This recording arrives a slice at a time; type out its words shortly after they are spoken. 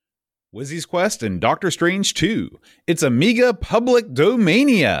Wizzy's Quest and Doctor Strange 2. It's Amiga Public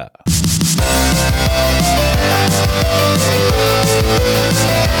Domania.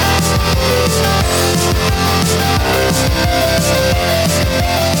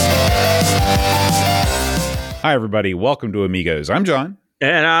 Hi, everybody. Welcome to Amigos. I'm John.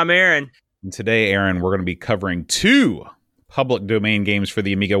 And I'm Aaron. And today, Aaron, we're going to be covering two public domain games for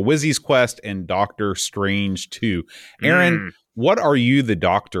the Amiga, Wizzy's Quest and Doctor Strange 2. Aaron, what are you the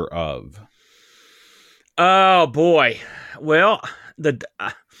doctor of? Oh, boy. Well,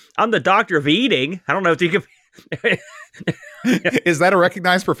 I'm the doctor of eating. I don't know if you can... Is that a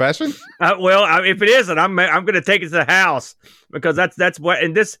recognized profession? If it isn't, I'm going to take it to the house, because that's what.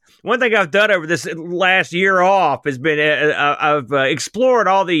 And this one thing I've done over this last year off has been I've explored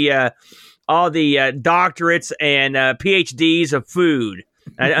all the doctorates and PhDs of food.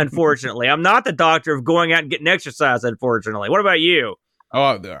 Unfortunately, I'm not the doctor of going out and getting exercise. Unfortunately, what about you?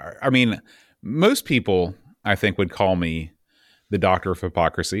 Oh, I mean, most people, I think, would call me the doctor of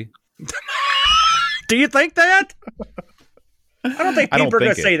hypocrisy. Do you think that? I don't think people are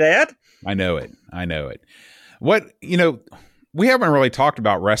going to say that. I know it. We haven't really talked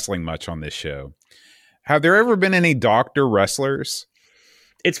about wrestling much on this show. Have there ever been any doctor wrestlers?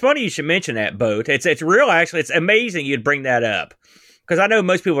 It's funny you should mention that, Boat. It's real, actually. It's amazing you'd bring that up, because I know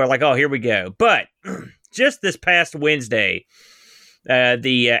most people are like, oh, here we go. But just this past Wednesday,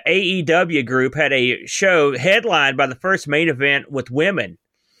 the AEW group had a show headlined by the first main event with women.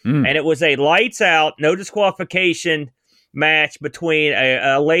 And it was a lights out, no disqualification match between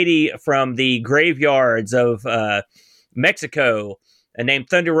a lady from the graveyards of Mexico named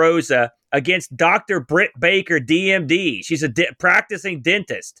Thunder Rosa against Dr. Britt Baker, DMD. She's a practicing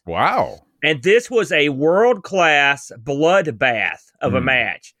dentist. Wow. And this was a world-class bloodbath of a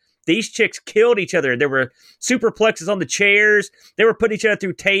match. These chicks killed each other. There were superplexes on the chairs. They were putting each other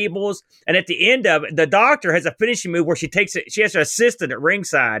through tables. And at the end of it, the doctor has a finishing move where she has her assistant at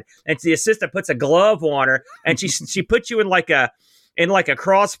ringside, and the assistant puts a glove on her, and she puts you in like a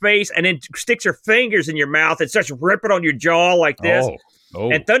cross face, and then sticks her fingers in your mouth and starts ripping on your jaw like this.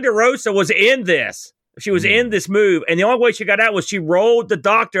 Oh. And Thunder Rosa was in this. She was in this move, and the only way she got out was she rolled the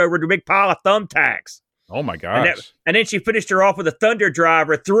doctor over to a big pile of thumbtacks. Oh my gosh. And then she finished her off with a thunder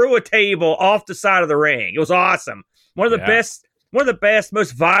driver through a table off the side of the ring. It was awesome. One of the best,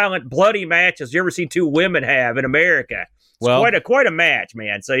 most violent, bloody matches you ever seen two women have in America. It's quite a match,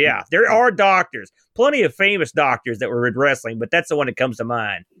 man. So yeah, there are doctors, plenty of famous doctors that were in wrestling, but that's the one that comes to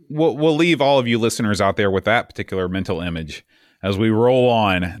mind. We'll leave all of you listeners out there with that particular mental image as we roll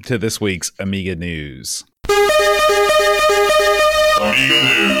on to this week's Amiga News. Amiga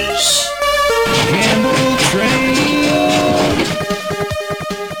News.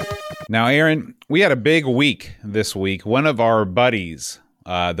 Now, Aaron, we had a big week this week. One of our buddies,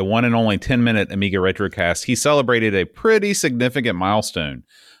 the one and only 10-minute Amiga Retrocast, he celebrated a pretty significant milestone.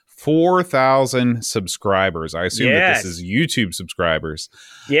 4,000 subscribers. I assume that this is YouTube subscribers.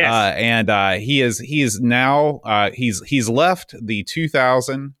 Yes. And he's left the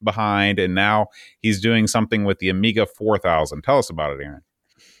 2,000 behind, and now he's doing something with the Amiga 4000. Tell us about it, Aaron.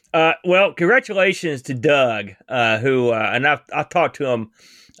 Well, congratulations to Doug, who and I've talked to him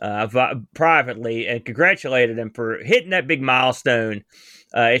privately and congratulated him for hitting that big milestone.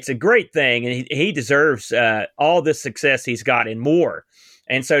 It's a great thing, and he deserves all the success he's got and more.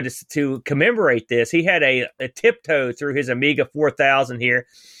 And so to commemorate this, he had a tiptoe through his Amiga 4000 here.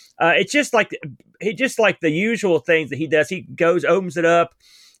 It's just like the usual things that he does. He goes, opens it up.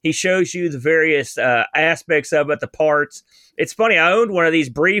 He shows you the various aspects of it, the parts. It's funny, I owned one of these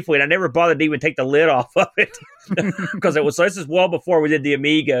briefly, and I never bothered to even take the lid off of it because this is well before we did the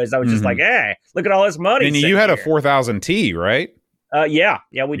Amigos. I was just like, hey, look at all this money. And you had a 4000T, right? Yeah,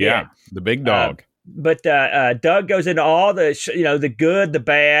 we did. Yeah, the big dog. But Doug goes into all the the good, the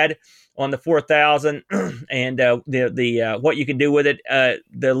bad on the 4000, and the what you can do with it,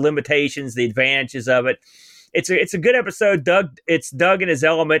 the limitations, the advantages of it. It's a good episode. It's Doug in his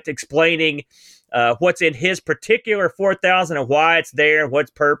element explaining what's in his particular 4000 and why it's there and what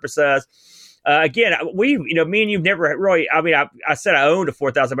its purpose is. Again, me and you've never really, I said I owned a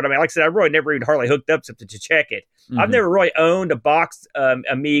 4000, but like I said, I really never even hardly hooked up something to check it. I've never really owned a boxed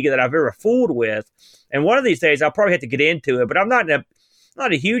Amiga that I've ever fooled with. And one of these days I'll probably have to get into it, but I'm not in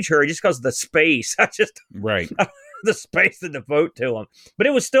a huge hurry just because of the space. The space to devote to him. But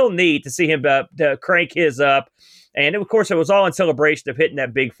it was still neat to see him to crank his up. And of course, it was all in celebration of hitting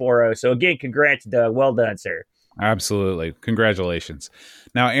that big 4.0. So again, congrats, Doug. Well done, sir. Absolutely. Congratulations.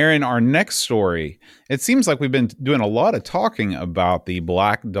 Now, Aaron, our next story, it seems like we've been doing a lot of talking about the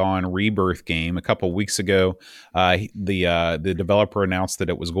Black Dawn Rebirth game. A couple of weeks ago, the developer announced that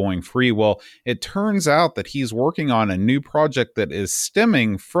it was going free. Well, it turns out that he's working on a new project that is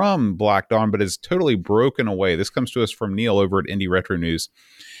stemming from Black Dawn, but is totally broken away. This comes to us from Neil over at Indie Retro News.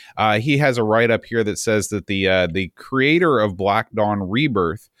 He has a write-up here that says that the creator of Black Dawn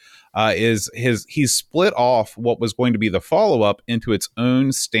Rebirth he's split off what was going to be the follow-up into its own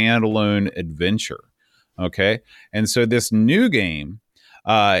standalone adventure. Okay. And so this new game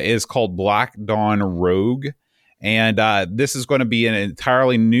is called Black Dawn Rogue. And this is going to be an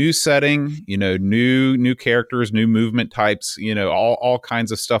entirely new setting, new characters, new movement types, all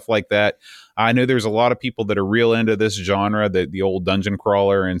kinds of stuff like that. I know there's a lot of people that are real into this genre, the old dungeon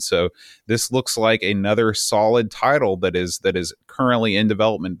crawler, and so this looks like another solid title that is currently in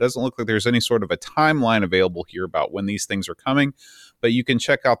development. It doesn't look like there's any sort of a timeline available here about when these things are coming, but you can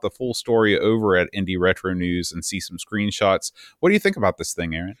check out the full story over at Indie Retro News and see some screenshots. What do you think about this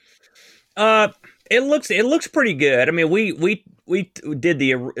thing, Aaron? It looks pretty good. I mean, we did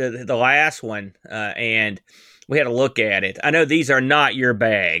the last one, and we had a look at it. I know these are not your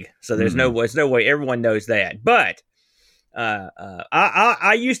bag, so there's no way everyone knows that. But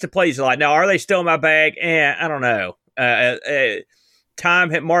I used to play these a lot. Now, are they still in my bag? I don't know.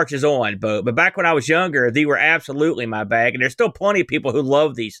 Time marches on, but back when I was younger, they were absolutely my bag, and there's still plenty of people who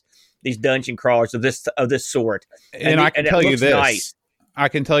love these dungeon crawlers of this sort. And I can tell you this. Nice. I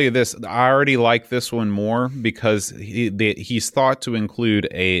can tell you this. I already like this one more because he's thought to include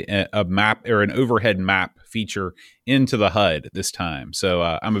a map or an overhead map feature into the HUD this time. So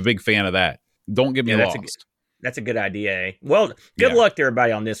I'm a big fan of that. Don't get me lost. That's a good idea. Eh? Well, good luck to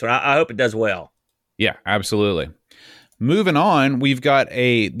everybody on this one. I hope it does well. Yeah, absolutely. Moving on,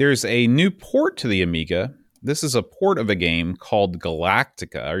 there's a new port to the Amiga. This is a port of a game called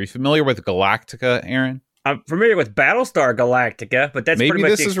Galactica. Are you familiar with Galactica, Aaron? I'm familiar with Battlestar Galactica, but that's maybe pretty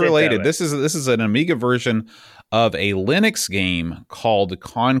much this is related. This is an Amiga version of a Linux game called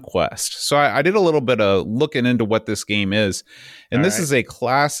Conquest. So I did a little bit of looking into what this game is, and this is a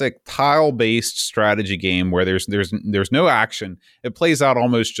classic tile-based strategy game where there's no action. It plays out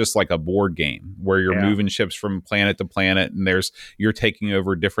almost just like a board game where you're moving ships from planet to planet, and you're taking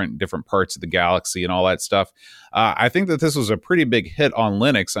over different parts of the galaxy and all that stuff. I think that this was a pretty big hit on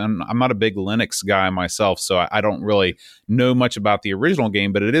Linux, and I'm not a big Linux guy myself, so I don't really know much about the original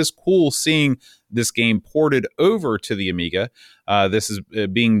game, but it is cool seeing this game ported over to the Amiga. This is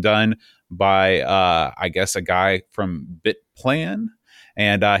being done by, I guess, a guy from BitPlan,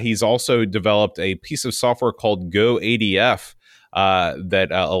 and he's also developed a piece of software called GoADF that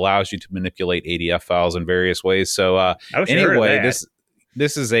allows you to manipulate ADF files in various ways. So anyway,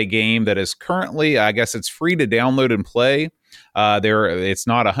 this is a game that is currently, I guess it's free to download and play. It's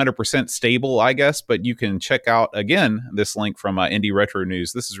not 100% stable, I guess, but you can check out, again, this link from Indie Retro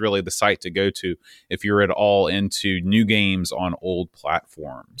News. This is really the site to go to if you're at all into new games on old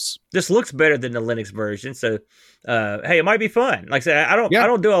platforms. This looks better than the Linux version, so hey, it might be fun. Like I said, I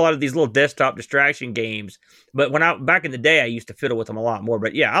don't do a lot of these little desktop distraction games, but back in the day, I used to fiddle with them a lot more.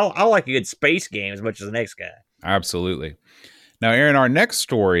 But yeah, I like a good space game as much as the next guy. Absolutely. Now, Aaron, our next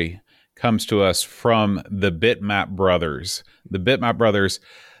story comes to us from the Bitmap Brothers. The Bitmap Brothers,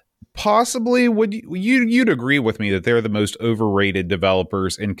 possibly, you'd agree with me that they're the most overrated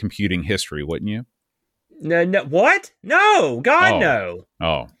developers in computing history, wouldn't you? No, what? No, God, no.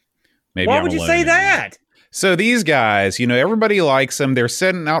 Oh, maybe. Why would you say that? So these guys, everybody likes them. They're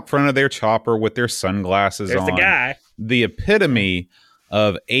sitting out front of their chopper with their sunglasses on. There's the guy. The epitome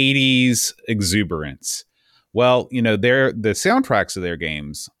of 80s exuberance. Well, the soundtracks of their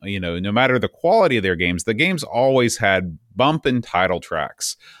games, no matter the quality of their games, the games always had bumpin' title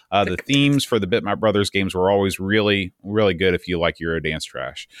tracks. The themes for the Bitmap Brothers games were always really, really good if you like Eurodance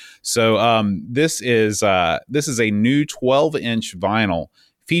trash. So this is a new 12-inch vinyl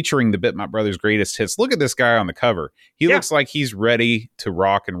featuring the Bitmap Brothers' greatest hits. Look at this guy on the cover. He looks like he's ready to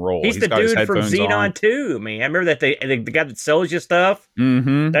rock and roll. He's the got dude from Xenon 2, man. I remember that the guy that sells you stuff.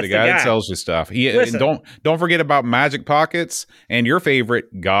 Mm-hmm. That's the guy that sells you stuff. Don't forget about Magic Pockets and your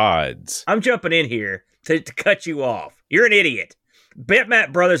favorite gods. I'm jumping in here to cut you off. You're an idiot.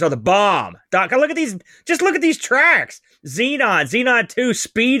 Bitmap Brothers are the bomb. Doc, look at these. Just look at these tracks. Xenon 2,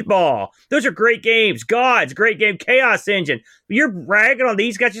 Speedball. Those are great games. Gods, great game. Chaos Engine. You're ragging on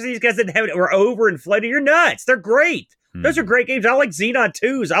these guys. These guys that were overinflated. You're nuts. They're great. Those are great games. I like Xenon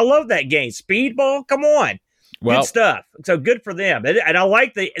 2s. I love that game. Speedball. Come on. Good stuff. So good for them. And I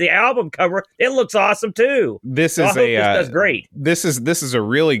like the album cover. It looks awesome too. This So is I hope this does great. This is a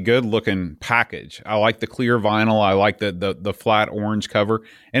really good looking package. I like the clear vinyl. I like the flat orange cover,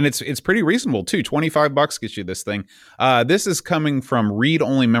 and it's pretty reasonable too. $25 gets you this thing. This is coming from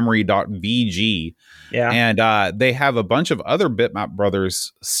readonlymemory.vg. Yeah, and they have a bunch of other Bitmap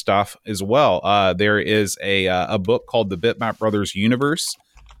Brothers stuff as well. There is a book called the Bitmap Brothers Universe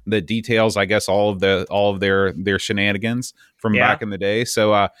that details, I guess, all of their shenanigans from back in the day.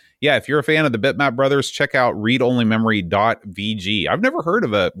 So, if you're a fan of the Bitmap Brothers, check out readonlymemory.vg. I've never heard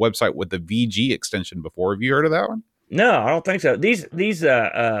of a website with the VG extension before. Have you heard of that one? no, I don't think so. These these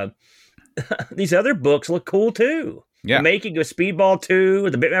other books look cool too. Yeah. The Making of Speedball 2,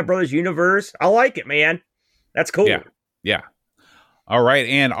 the Bitmap Brothers Universe. I like it, man. That's cool. Yeah. All right,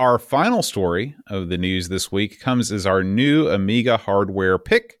 and our final story of the news this week comes as our new Amiga hardware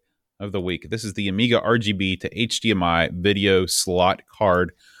pick of the week. This is the Amiga RGB to HDMI video slot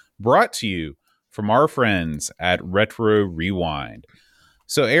card, brought to you from our friends at Retro Rewind.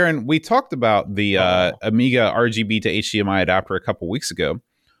 So, Aaron, we talked about the Amiga RGB to HDMI adapter a couple weeks ago.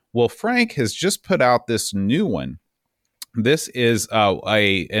 Well, Frank has just put out this new one. This is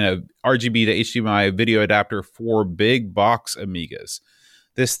a RGB to HDMI video adapter for big box Amigas.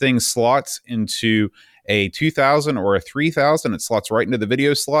 This thing slots into a 2000 or a 3000. It slots right into the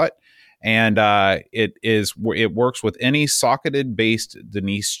video slot, and it works with any socketed based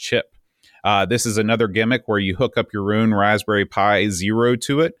Denise chip. This is another gimmick where you hook up your own Raspberry Pi Zero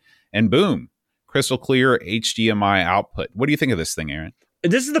to it, and boom, crystal clear HDMI output. What do you think of this thing, Aaron?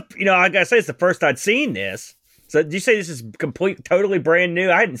 This is I gotta say, it's the first I'd seen this. So did you say this is totally brand new?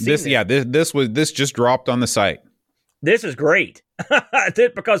 I hadn't seen this. Yeah, this just dropped on the site. This is great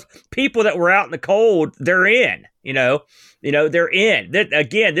because people that were out in the cold, they're in. They're in.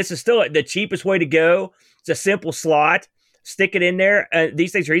 Again, this is still the cheapest way to go. It's a simple slot. Stick it in there.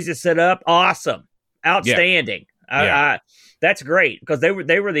 These things are easy to set up. Awesome, outstanding. Yeah. That's great because they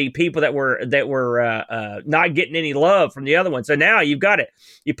were the people that were not getting any love from the other one. So now you've got it.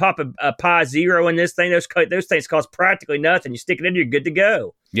 You pop a Pi Zero in this thing. Those things cost practically nothing. You stick it in, you're good to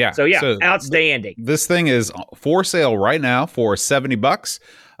go. Yeah. So outstanding. This thing is for sale right now for $70,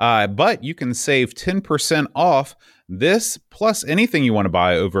 but you can save 10% off this plus anything you want to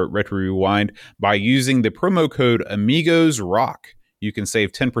buy over at Retro Rewind by using the promo code AmigosRock. You can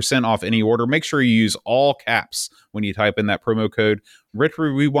save 10% off any order. Make sure you use all caps when you type in that promo code,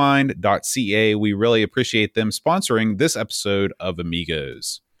 retrorewind.ca. We really appreciate them sponsoring this episode of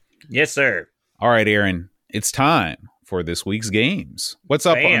Amigos. Yes, sir. All right, Aaron, it's time for this week's games. What's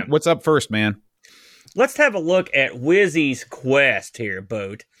up? What's up first, man? Let's have a look at Wizzy's Quest here,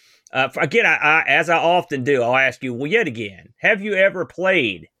 Boat. Again, I as I often do, I'll ask you, yet again, have you ever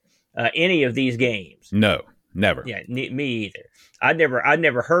played any of these games? No, never. Yeah, me either. I'd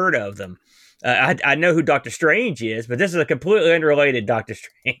never heard of them. I know who Doctor Strange is, but this is a completely unrelated Doctor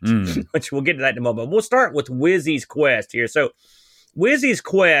Strange, which we'll get to that in a moment. We'll start with Wizzy's Quest here. So, Wizzy's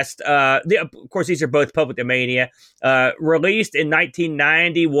Quest, of course, these are both public domain, released in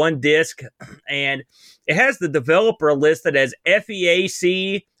 1990, one disc, and it has the developer listed as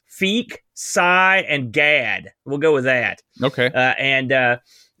FEAC, Feek, Psy, and GAD. We'll go with that. Okay.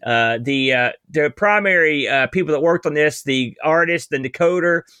 The primary people that worked on this, the artist and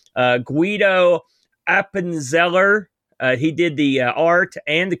decoder, Guido Appenzeller, he did the art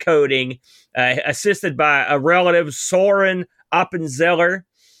and the coding, assisted by a relative, Soren Appenzeller,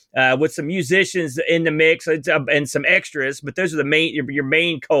 with some musicians in the mix and some extras, but those are your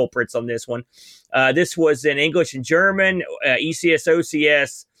main culprits on this one. This was in English and German, ECS,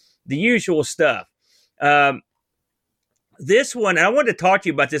 OCS, the usual stuff. This one, I wanted to talk to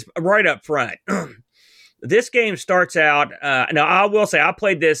you about this right up front. This game starts out, now I will say I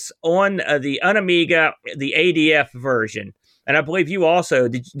played this on the Unamiga, the ADF version. And I believe you also,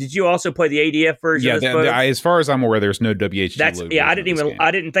 did you also play the ADF version? Yeah, as far as I'm aware, there's no WHD load. Yeah, I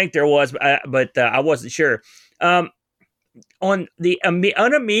didn't think there was, but I wasn't sure. On the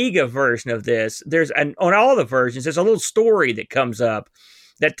Unamiga version of this, on all the versions, there's a little story that comes up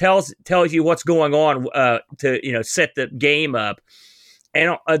that tells you what's going on to set the game up,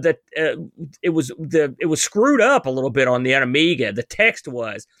 and it was screwed up a little bit on the Amiga. The text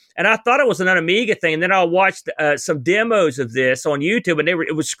was, and I thought it was an Amiga thing, and then I watched some demos of this on YouTube, and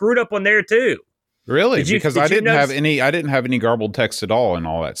it was screwed up on there too. Really? Because I didn't have any garbled text at all and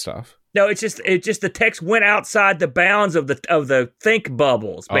all that stuff. No, it's just the text went outside the bounds of the think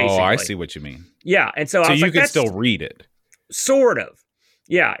bubbles. Basically. Oh, I see what you mean. Yeah, and so I was you could still read it, sort of.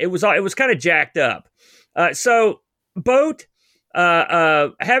 Yeah, it was kind of jacked up. So, Boat,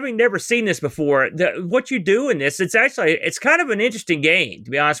 having never seen this before, what you do in this, it's kind of an interesting game,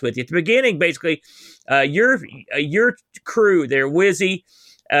 to be honest with you. At the beginning, basically, your crew, their Wizzy,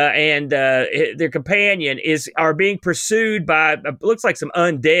 and their companion are being pursued by looks like some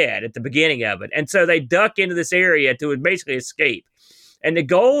undead at the beginning of it, and so they duck into this area to basically escape. And the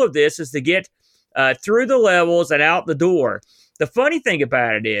goal of this is to get through the levels and out the door. The funny thing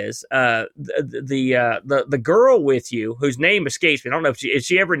about it is the girl with you, whose name escapes me. I don't know if is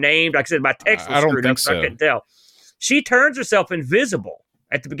she ever named. Like I said, my text was screwed up, so I couldn't tell. She turns herself invisible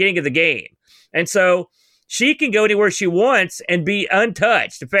at the beginning of the game, and so she can go anywhere she wants and be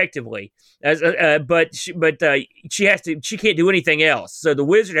untouched effectively. But she can't do anything else. So the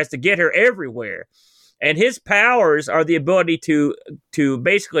wizard has to get her everywhere, and his powers are the ability to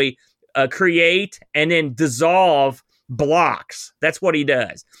basically create and then dissolve blocks. That's what he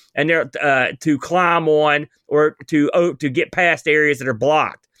does, and they're to climb on or to get past areas that are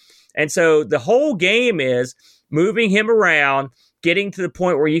blocked. And so the whole game is moving him around, getting to the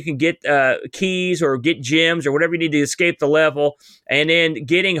point where you can get keys or get gems or whatever you need to escape the level, and then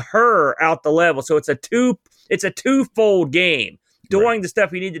getting her out the level. So it's a twofold game, doing the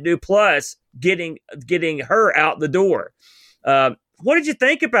stuff you need to do plus getting her out the door. What did you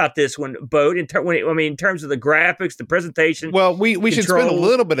think about this one, Boat? In terms of the graphics, the presentation. Well, we should spend a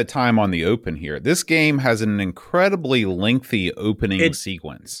little bit of time on the open here. This game has an incredibly lengthy opening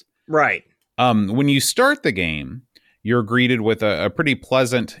sequence. Right. When you start the game, you're greeted with a pretty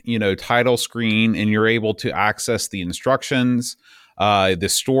pleasant, title screen, and you're able to access the instructions, the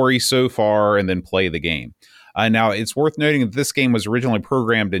story so far, and then play the game. Now, it's worth noting that this game was originally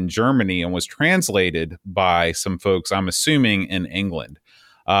programmed in Germany and was translated by some folks, I'm assuming, in England.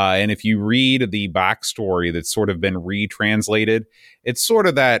 And if you read the backstory that's sort of been retranslated, it's sort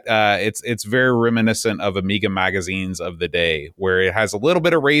of that it's very reminiscent of Amiga magazines of the day, where it has a little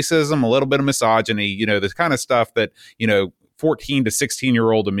bit of racism, a little bit of misogyny, the kind of stuff that, 14 to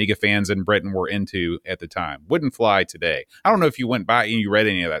 16-year-old Amiga fans in Britain were into at the time. Wouldn't fly today. I don't know if you went by and you read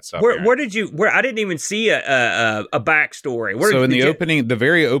any of that stuff. Where did you? Where I didn't even see a backstory. So in the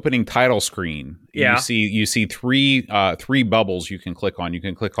very opening title screen, you see three bubbles you can click on. You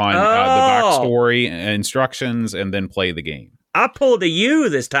can click on the backstory, instructions, and then play the game. I pulled a U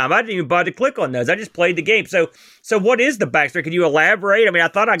this time. I didn't even bother to click on those. I just played the game. So what is the backstory? Can you elaborate? I mean, I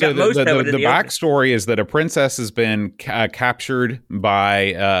thought I got most of it. The backstory is that a princess has been captured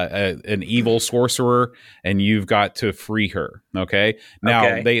by an evil sorcerer, and you've got to free her. Okay.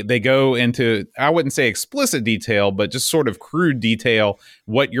 Now they go into, I wouldn't say explicit detail, but just sort of crude detail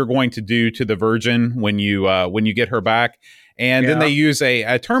what you're going to do to the Virgin when you get her back. And then they use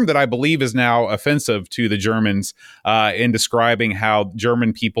a term that I believe is now offensive to the Germans in describing how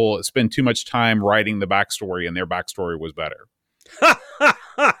German people spend too much time writing the backstory, and their backstory was better.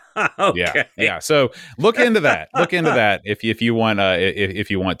 Okay. Yeah. So look into that. Look into that if you want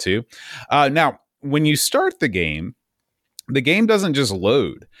to. Now, when you start the game doesn't just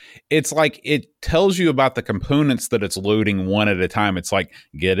load. It's like it tells you about the components that it's loading one at a time. It's like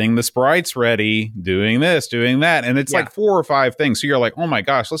getting the sprites ready, doing this, doing that, and it's like 4 or 5 things. So you're like, oh my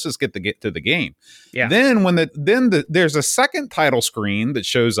gosh, let's just get to the game. Yeah. Then there's a second title screen that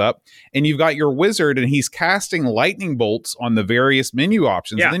shows up, and you've got your wizard, and he's casting lightning bolts on the various menu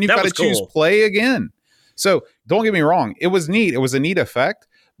options. Yeah, and then you've got to choose play again. So don't get me wrong, it was neat. It was a neat effect,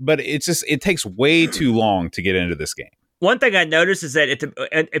 but it takes way too long to get into this game. One thing I noticed is that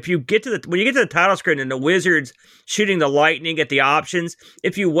if you get to when you get to the title screen and the wizard's shooting the lightning at the options,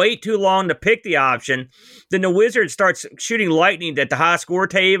 if you wait too long to pick the option, then the wizard starts shooting lightning at the high score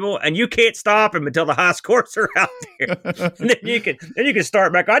table, and you can't stop him until the high scores are out there. And then you can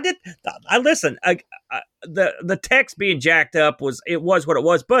start back. I listened. The text being jacked up was what it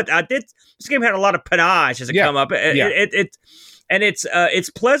was, but this game had a lot of panache as it come up. It's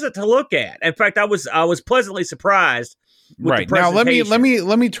pleasant to look at. In fact, I was pleasantly surprised. Right. Now let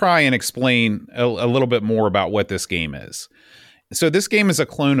me try and explain a little bit more about what this game is. So this game is a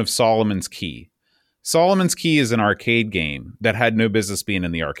clone of Solomon's Key. Solomon's Key is an arcade game that had no business being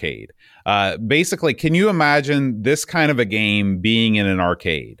in the arcade. Basically, can you imagine this kind of a game being in an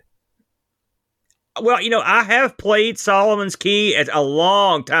arcade? Well, I have played Solomon's Key a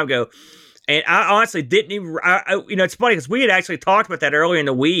long time ago, and I honestly didn't even. It's funny because we had actually talked about that earlier in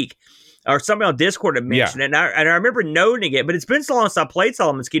the week, or somebody on Discord had mentioned it, and I remember noting it. But it's been so long since I played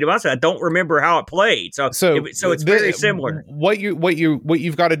Solomon's Key. I don't remember how it played. So it's very similar. What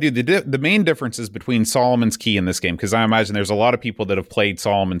you've got to do, the main differences between Solomon's Key and this game, because I imagine there's a lot of people that have played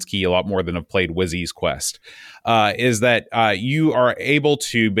Solomon's Key a lot more than have played Wizzy's Quest, is that you are able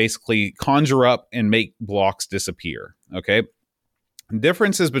to basically conjure up and make blocks disappear. Okay.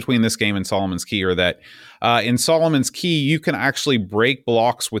 Differences between this game and Solomon's Key are that in Solomon's Key, you can actually break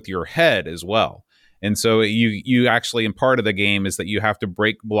blocks with your head as well. And so you actually, in part of the game is that you have to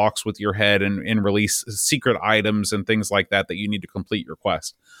break blocks with your head and release secret items and things like that you need to complete your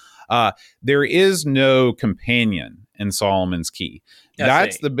quest. There is no companion in Solomon's Key.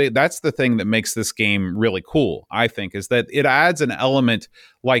 That's the thing that makes this game really cool, I think, is that it adds an element,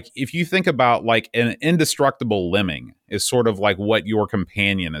 like if you think about like an indestructible lemming is sort of like what your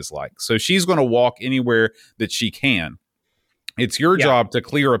companion is like. So she's going to walk anywhere that she can. It's your job to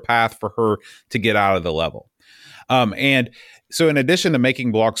clear a path for her to get out of the level. And so in addition to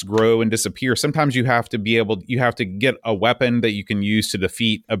making blocks grow and disappear, sometimes you have to get a weapon that you can use to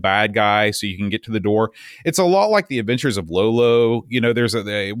defeat a bad guy so you can get to the door. It's a lot like the Adventures of Lolo. You know,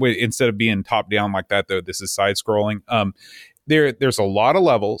 instead of being top down like that, though, this is side scrolling. There's a lot of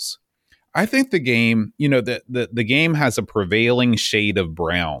levels. I think the game, the game has a prevailing shade of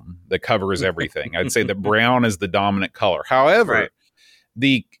brown that covers everything. I'd say that brown is the dominant color. However,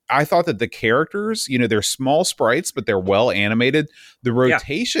 I thought that the characters, they're small sprites, but they're well animated. The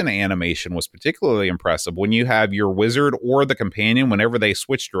rotation animation was particularly impressive. When you have your wizard or the companion, whenever they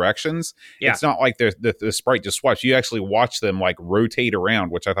switch directions, it's not like the sprite just swaps. You actually watch them like rotate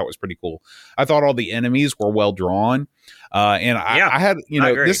around, which I thought was pretty cool. I thought all the enemies were well drawn. And I had,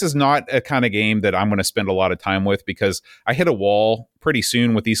 this is not a kind of game that I'm going to spend a lot of time with because I hit a wall pretty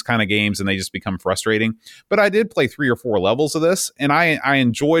soon with these kind of games and they just become frustrating. But I did play 3 or 4 levels of this and I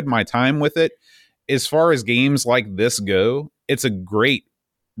enjoyed my time with it. As far as games like this go, it's a great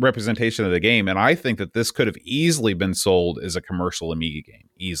representation of the game. And I think that this could have easily been sold as a commercial Amiga game.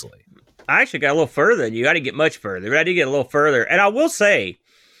 Easily. I actually got a little further than you. I didn't get much further. I did get a little further. And I will say,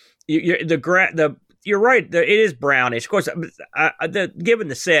 you're right. It is brownish. Of course, given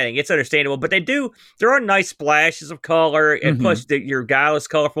the setting, it's understandable. But there are nice splashes of color, and plus your guile is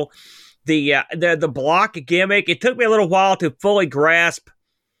colorful. The block gimmick, it took me a little while to fully grasp,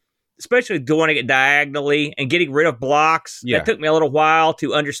 especially doing it diagonally and getting rid of blocks. That took me a little while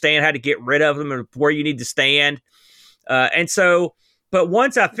to understand how to get rid of them and where you need to stand. But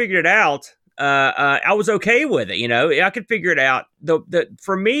once I figured it out, I was okay with it. I could figure it out.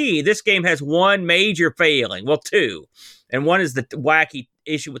 For me, this game has one major failing. Well, 2, and one is the wacky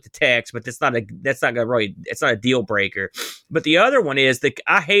issue with the text, but it's not a deal breaker. But the other one is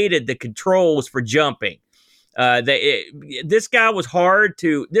I hated the controls for jumping. This guy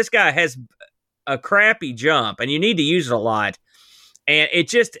has a crappy jump, and you need to use it a lot. And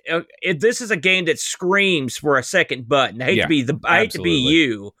this is a game that screams for a second button. I hate to be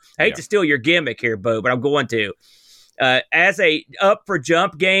you. I hate to steal your gimmick here, Bo, but I'm going to. As a up for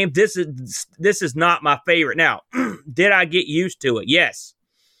jump game, this is not my favorite. Now, did I get used to it? Yes.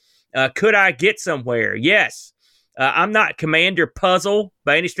 Could I get somewhere? Yes. I'm not Commander Puzzle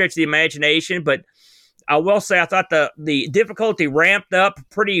by any stretch of the imagination, but I will say I thought the difficulty ramped up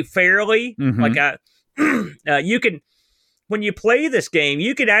pretty fairly. You can. When you play this game,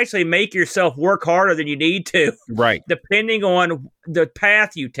 you can actually make yourself work harder than you need to, right? Depending on the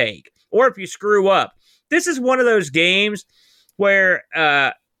path you take, or if you screw up. This is one of those games where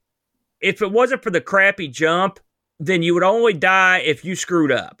if it wasn't for the crappy jump, then you would only die if you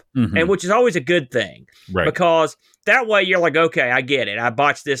screwed up, and which is always a good thing, right? Because that way you're like, okay, I get it. I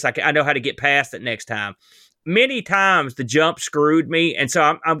botched this. I know how to get past it next time. Many times the jump screwed me, and so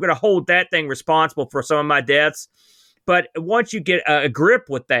I'm going to hold that thing responsible for some of my deaths. But once you get a grip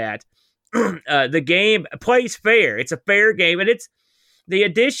with that, the game plays fair. It's a fair game, and it's the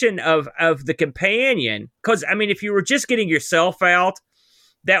addition of the companion. Because if you were just getting yourself out,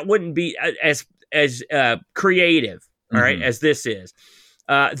 that wouldn't be as creative, all right, as this is.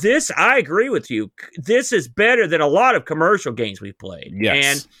 This, I agree with you. This is better than a lot of commercial games we've played. Yes.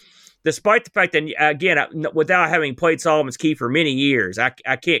 And despite the fact that, again, without having played Solomon's Key for many years, I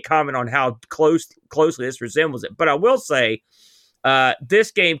can't comment on how closely this resembles it. But I will say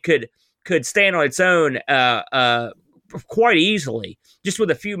this game could stand on its own quite easily, just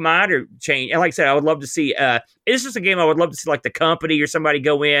with a few minor change. And like I said, I would love to see. This is a game I would love to see, like the company or somebody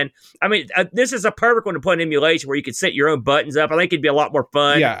go in. This is a perfect one to put an emulation where you could set your own buttons up. I think it'd be a lot more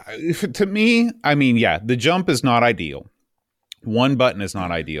fun. Yeah, to me, the jump is not ideal. One button is not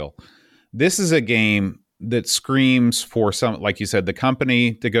ideal. This is a game that screams for like you said, the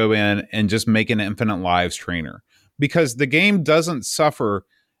company to go in and just make an infinite lives trainer, because the game doesn't suffer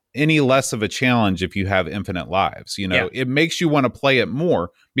any less of a challenge if you have infinite lives. It makes you want to play it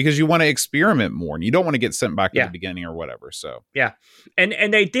more because you want to experiment more and you don't want to get sent back to the beginning or whatever. So and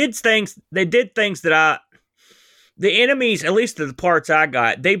they did things that the enemies, at least the parts I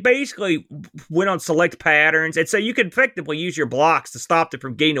got, they basically went on select patterns, and so you can effectively use your blocks to stop them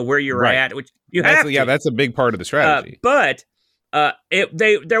from getting to where you're at, which you have to. Yeah, that's a big part of the strategy. But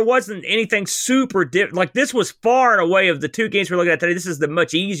there wasn't anything super different. Like, this was far and away of the two games we're looking at today. This is the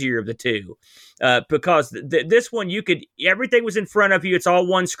much easier of the two, because this one everything was in front of you. It's all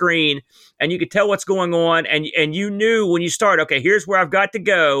one screen, and you could tell what's going on, and you knew when you start. Okay, here's where I've got to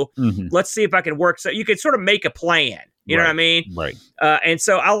go. Mm-hmm. Let's see if I can work. So you could sort of make a plan. You know what I mean? Right. And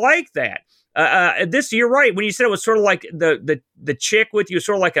so I like that. You're right. When you said it was sort of like the chick with you,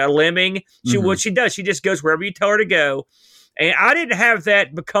 sort of like a lemming. What she does, she just goes wherever you tell her to go. And I didn't have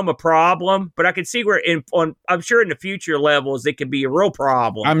that become a problem, but I can see where I'm sure in the future levels it could be a real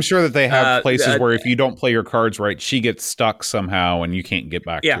problem. I'm sure that they have places where if you don't play your cards right, she gets stuck somehow and you can't get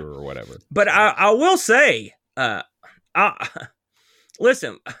back to her or whatever. But I will say,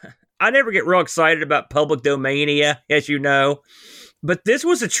 listen, I never get real excited about Public Domania, as you know, but this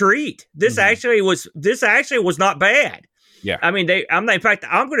was a treat. This actually was not bad. Yeah, I mean, in fact,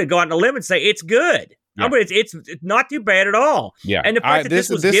 I'm going to go out on a limb and say it's good. Yeah. It's not too bad at all. Yeah, and the fact that this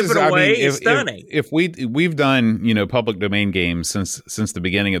was given away is stunning. If we've done public domain games since the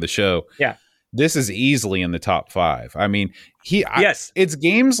beginning of the show, yeah, this is easily in the top 5. I mean, it's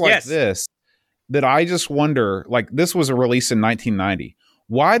games like this that I just wonder. Like, this was a release in 1990.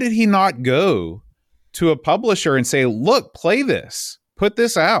 Why did he not go to a publisher and say, "Look, play this, put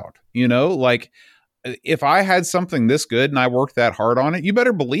this out"? Like, if I had something this good and I worked that hard on it, you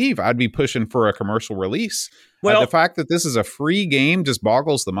better believe I'd be pushing for a commercial release. Well, the fact that this is a free game just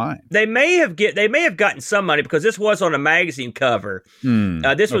boggles the mind. They may have gotten some money because this was on a magazine cover.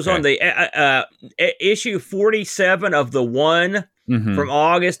 This was on the issue 47 of the One from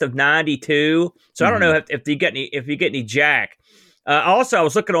August of '92. So I don't know if you get any jack. Also, I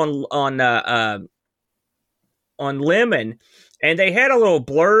was looking on Lemon. And they had a little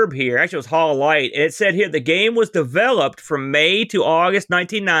blurb here. Actually, it was Hall of Light. And it said here, the game was developed from May to August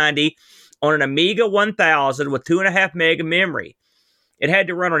 1990 on an Amiga 1000 with 2.5 meg of memory. It had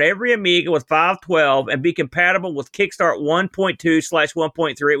to run on every Amiga with 512 and be compatible with Kickstart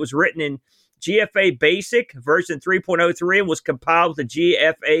 1.2/1.3. It was written in GFA Basic version 3.03 and was compiled with the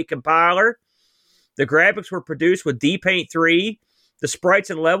GFA compiler. The graphics were produced with DPaint 3. The sprites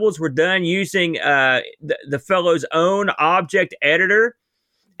and levels were done using the fellow's own object editor,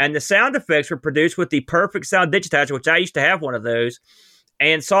 and the sound effects were produced with the Perfect Sound Digitizer, which I used to have one of those,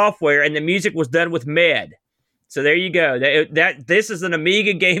 and software, and the music was done with MED. So there you go. This is an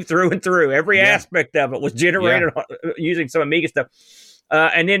Amiga game through and through. Every aspect of it was generated using some Amiga stuff.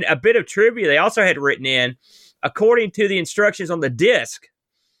 And then a bit of trivia they also had written in, according to the instructions on the disc,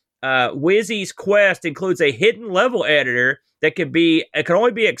 Wizzy's Quest includes a hidden level editor that can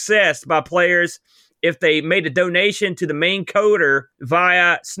only be accessed by players if they made a donation to the main coder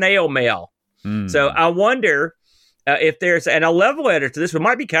via snail mail. So I wonder if there's a level editor to this. It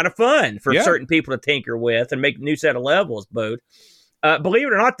might be kind of fun for certain people to tinker with and make a new set of levels, Bode. Believe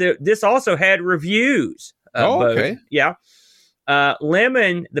it or not, this also had reviews. Okay. Yeah.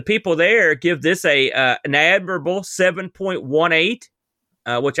 Lemon, the people there give this an admirable 7.18.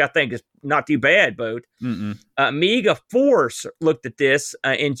 Which I think is not too bad, Bode. Amiga Force looked at this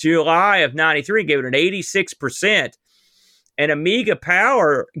in July of '93 and gave it an 86%. And Amiga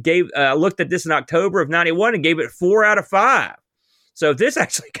Power looked at this in October of '91 and gave it 4 out of 5. So this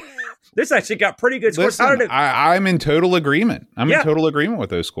actually got pretty good scores. Listen, I'm in total agreement. I'm in total agreement with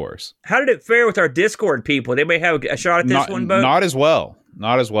those scores. How did it fare with our Discord people? They may have a shot at this one, Bode? Not as well.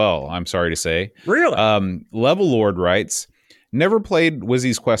 Not as well, I'm sorry to say. Really? Level Lord writes, never played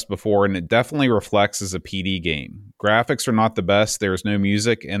Wizzy's Quest before, and it definitely reflects as a PD game. Graphics are not the best, there's no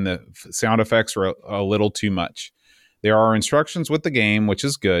music, and the sound effects are a little too much. There are instructions with the game, which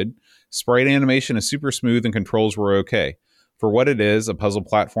is good. Sprite animation is super smooth, and controls were okay. For what it is, a puzzle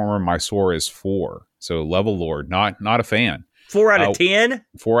platformer, my score is 4. So Level Lord, not a fan. 4 out of 10?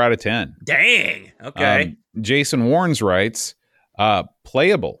 4 out of 10. Dang, okay. Jason Warnes writes,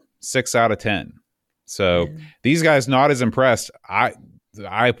 playable, 6 out of 10. So these guys not as impressed.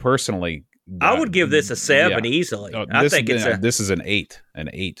 I personally, I would give this a 7 easily. This is an 8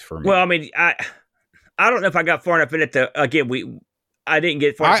 for me. Well, I mean, I don't know if I got far enough in it to I didn't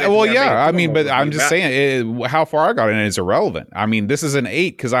get far enough. But I'm just saying how far I got in it is irrelevant. I mean, this is an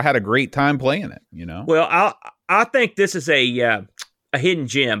 8 because I had a great time playing it. Well, I think this is a hidden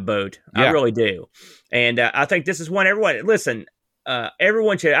gem, Bode. I really do, and I think this is one everyone listen.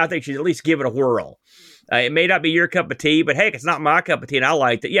 Everyone should at least give it a whirl. It may not be your cup of tea, but heck, it's not my cup of tea, and I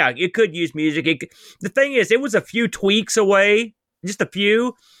liked it. Yeah, it could use music. The thing is, it was a few tweaks away, just a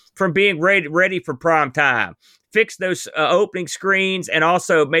few, from being ready for prime time. Fix those opening screens, and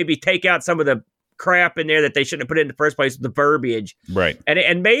also maybe take out some of the crap in there that they shouldn't have put in the first place with the verbiage. Right.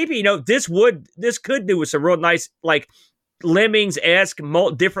 And maybe, this could do with some real nice, like, Lemmings-esque,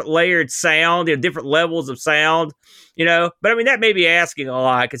 different layered sound, different levels of sound, But I mean, that may be asking a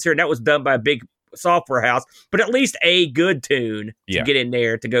lot, considering that was done by a big software house, but at least a good tune to get in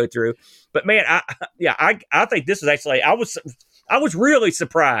there to go through. But man, I think this is actually, I was really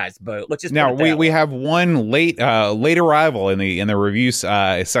surprised, Bo. Let's just now we have one late arrival in the reviews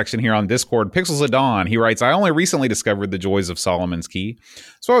section here on Discord. Pixels of Dawn. He writes, I only recently discovered the joys of Solomon's Key,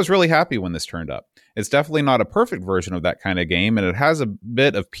 so I was really happy when this turned up. It's definitely not a perfect version of that kind of game, and it has a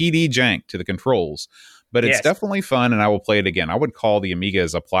bit of PD jank to the controls, but it's definitely fun, and I will play it again. I would call the Amiga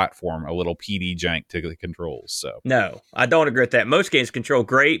as a platform a little PD jank to the controls. So no, I don't agree with that. Most games control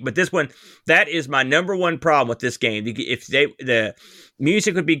great, but this one, that is my number one problem with this game. If the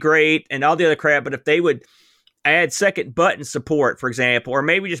music would be great and all the other crap, but if they would add second button support, for example, or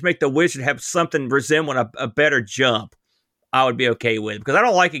maybe just make the wizard have something resembling a better jump, I would be okay with, because I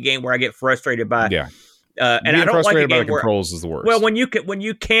don't like a game where I get frustrated by. Yeah. And I don't like a game by the controls is the worst. Well, when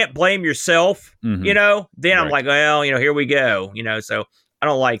you can't blame yourself, then I'm like, well, here we go, so I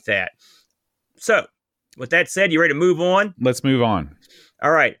don't like that. So with that said, you ready to move on? Let's move on.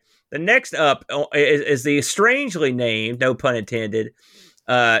 All right. The next up is the strangely named, no pun intended,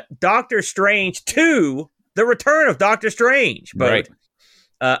 Doctor Strange 2, The Return of Doctor Strange. But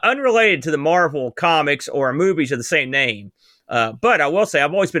unrelated to the Marvel comics or movies of the same name. But I will say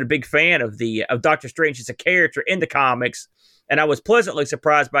I've always been a big fan of Doctor Strange as a character in the comics, and I was pleasantly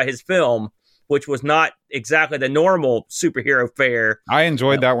surprised by his film, which was not exactly the normal superhero fare. I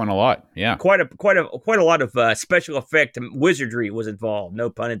enjoyed that one a lot. Yeah, quite a lot of special effect and wizardry was involved. No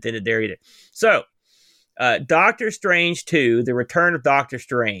pun intended there either. So, Doctor Strange 2: The Return of Doctor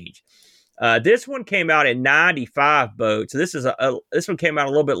Strange. This one came out in 95, Bo. So this one came out a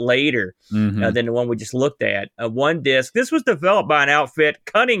little bit later than the one we just looked at. One disc. This was developed by an outfit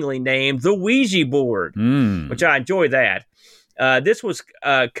cunningly named the Ouija Board, which I enjoy that. This was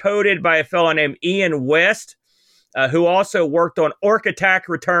coded by a fellow named Ian West, who also worked on Orc Attack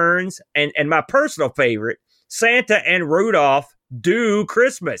Returns and my personal favorite, Santa and Rudolph Do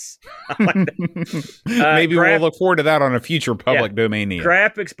Christmas. Maybe we'll look forward to that on a future public domain.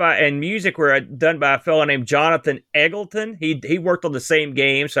 Graphics and music were done by a fellow named Jonathan Eggleton. He worked on the same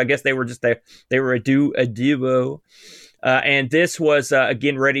game, so I guess they were a duo. And this was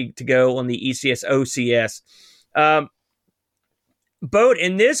again ready to go on the ECS OCS. Boat,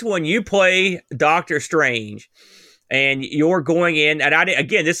 in this one you play Doctor Strange, and you're going in, and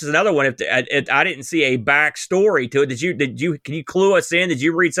this is another one. If I didn't see a backstory to it, can you clue us in? Did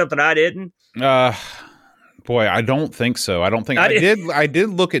you read something I didn't? Boy, I don't think so. I don't think I did. I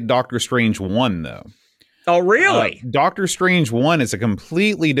did look at Doctor Strange 1 though. Oh, really? Doctor Strange 1 is a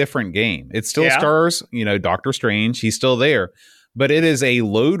completely different game. It still stars, Doctor Strange. He's still there, but it is a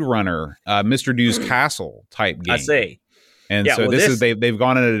Lode Runner, Mr. Doo's Castle type game. I see. And they've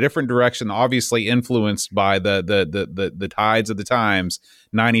gone in a different direction, obviously influenced by the tides of the times.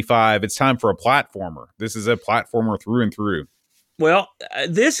 95. It's time for a platformer. This is a platformer through and through. Well,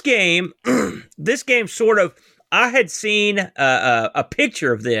 this game sort of, I had seen a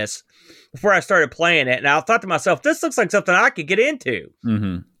picture of this before I started playing it, and I thought to myself, this looks like something I could get into.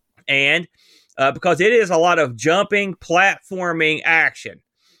 Mm-hmm. And because it is a lot of jumping, platforming action,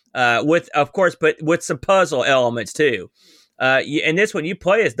 with some puzzle elements too. And this one, you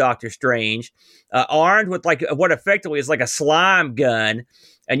play as Doctor Strange, armed with like what effectively is like a slime gun,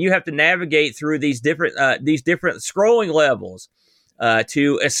 and you have to navigate through these different scrolling levels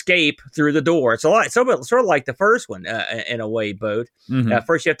to escape through the door. It's sort of like the first one in a way, Boat. Mm-hmm.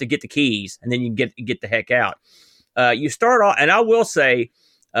 First, you have to get the keys, and then you get the heck out. You start off, and I will say,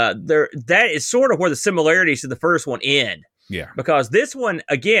 that is sort of where the similarities to the first one end. Yeah, because this one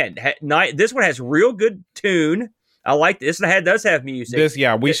again, this one has real good tune. I like this. It does have music.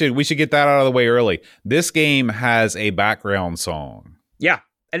 We should get that out of the way early. This game has a background song. Yeah,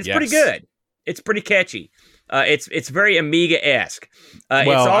 and it's pretty good. It's pretty catchy. It's very Amiga-esque. I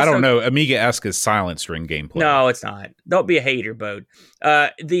don't know. Amiga-esque is silent string gameplay. No, it's not. Don't be a hater, Bode.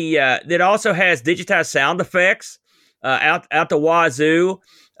 It also has digitized sound effects out the wazoo.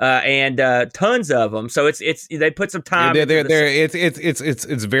 and tons of them. So it's they put some time.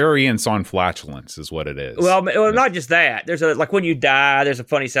 It's variance on flatulence is what it is. Well, not just that. There's like when you die, there's a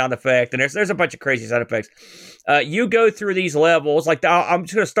funny sound effect, and there's a bunch of crazy sound effects. You go through these levels. Like I'm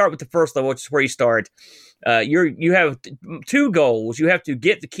just going to start with the first level, which is where you start. You have two goals. You have to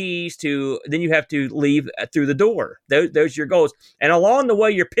get the keys then you have to leave through the door. Those are your goals. And along the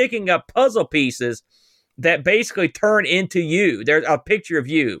way, you're picking up puzzle pieces that basically turn into you. There's a picture of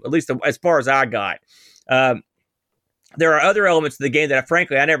you, at least as far as I got. There are other elements of the game that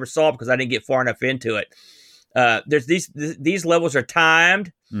frankly I never saw because I didn't get far enough into it. There's these levels are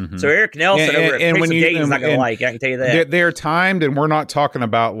timed. Mm-hmm. So Eric Nelson over at Pixel Gate is not going to like it. I can tell you that. They're timed, and we're not talking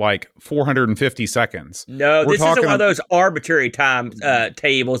about like 450 seconds. No, this isn't one of those arbitrary time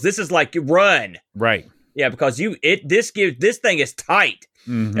tables. This is like run. Right. Yeah, because this thing is tight.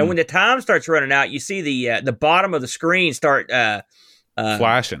 Mm-hmm. And when the time starts running out, you see the bottom of the screen start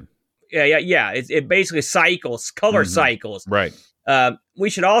flashing. Yeah. It basically cycles, color cycles. Right. We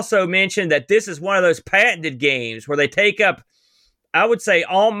should also mention that this is one of those patented games where they take up, I would say,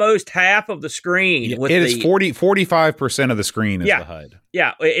 almost half of the screen. It is 45% of the screen is the HUD.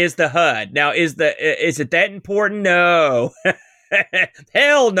 Yeah, is the HUD. Now, is it that important? No.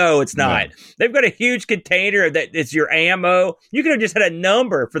 Hell no, it's not. No. They've got a huge container that is your ammo. You could have just had a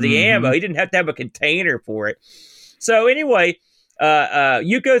number for the ammo. You didn't have to have a container for it. So anyway,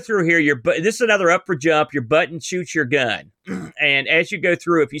 you go through here. This is another up for jump. Your button shoots your gun, and as you go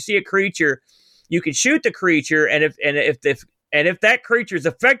through, if you see a creature, you can shoot the creature, and if that creature is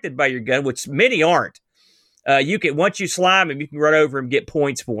affected by your gun, which many aren't, once you slime him, you can run over him and get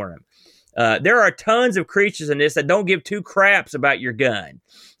points for him. There are tons of creatures in this that don't give two craps about your gun.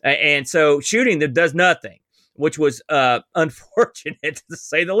 And so shooting them does nothing, which was unfortunate to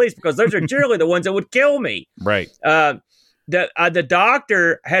say the least, because those are generally the ones that would kill me. Right. The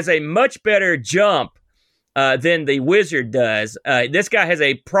doctor has a much better jump than the wizard does. This guy has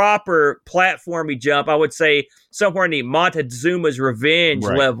a proper platformy jump. I would say somewhere in the Montezuma's Revenge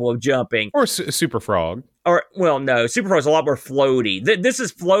level of jumping. Or Super Frog. Or no, Super Frog's a lot more floaty. This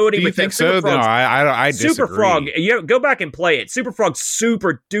is floaty. Do you think so? No, I disagree. Super Frog, go back and play it. Super Frog's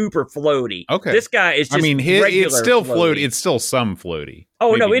super duper floaty. Okay, this guy is just it's still floaty. It's still some floaty.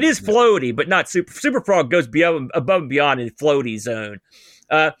 Oh, maybe. No, it is floaty, but not super. Super Frog goes above and beyond in floaty zone.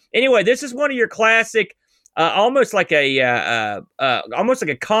 Anyway, this is one of your classic, almost like a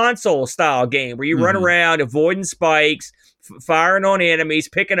console style game where you run around avoiding spikes, firing on enemies,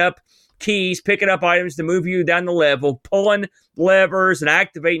 picking up keys, picking up items to move you down the level, pulling levers and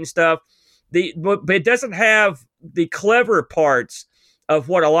activating stuff. But it doesn't have the clever parts of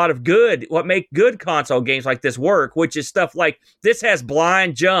what make good console games like this work, which is stuff like this has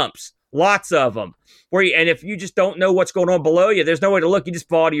blind jumps, lots of them. And if you just don't know what's going on below you, there's no way to look. You just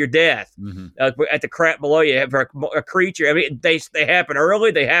fall to your death at the crap below you. Have a creature. I mean, they happen early.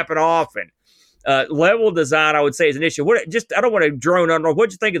 They happen often. Level design, I would say, is an issue. I don't want to drone on.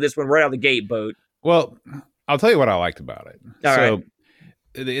 What'd you think of this one right out of the gate, Boat? Well, I'll tell you what I liked about it. All right.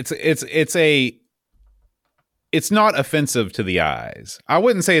 It's not offensive to the eyes. I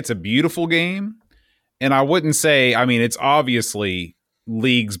wouldn't say it's a beautiful game, and I wouldn't say. I mean, it's obviously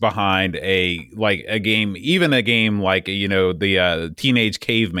leagues behind a game, even a game like the Teenage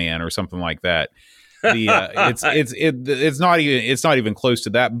Caveman or something like that. It's not even close to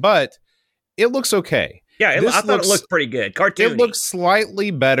that, but it looks okay. Yeah, I thought it looked pretty good. Cartoony. It looks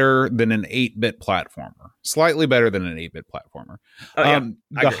slightly better than an 8-bit platformer. Oh, yeah.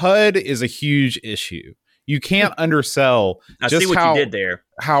 The HUD is a huge issue. You can't undersell just you did there.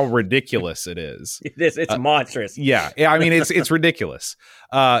 How ridiculous it is. It's monstrous. Yeah, I mean it's ridiculous.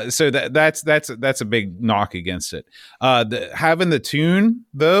 So that's a big knock against it. Having the tune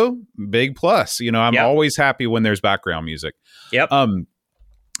though, big plus. I'm always happy when there's background music. Yep.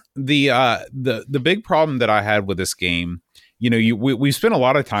 The big problem that I had with this game, we spent a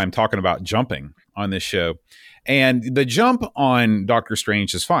lot of time talking about jumping on this show, and the jump on Doctor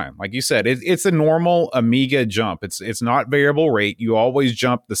Strange is fine. Like you said, it's a normal Amiga jump. It's not variable rate. You always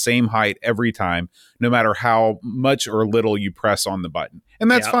jump the same height every time, no matter how much or little you press on the button,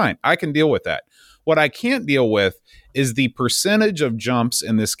 and that's fine. I can deal with that. What I can't deal with is the percentage of jumps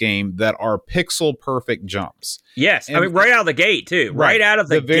in this game that are pixel perfect jumps. Yes, and I mean right out of the gate too. Right out of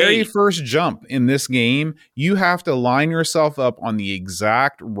the gate. The very first jump in this game, you have to line yourself up on the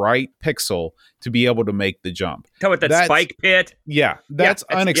exact right pixel to be able to make the jump. Talk about that spike pit. Yeah, that's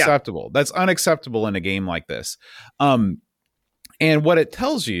unacceptable. That's unacceptable in a game like this. And what it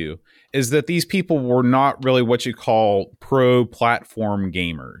tells you is that these people were not really what you call pro platform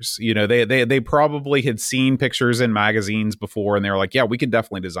gamers. You know, they probably had seen pictures in magazines before, and they were like, yeah, we could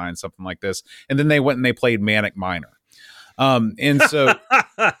definitely design something like this. And then they went and they played Manic Miner. And so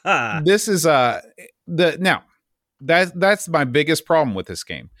this is that's my biggest problem with this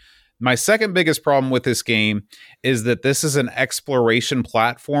game. My second biggest problem with this game is that this is an exploration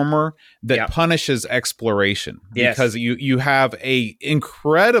platformer that punishes exploration because you have a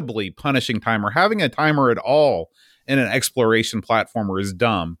incredibly punishing timer. Having a timer at all in an exploration platformer is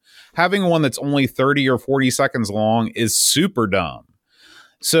dumb. Having one that's only 30 or 40 seconds long is super dumb.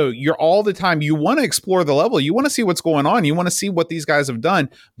 So you're all the time, you want to explore the level, you want to see what's going on, you want to see what these guys have done,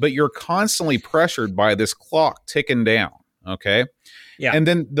 but you're constantly pressured by this clock ticking down. Okay. Yeah. And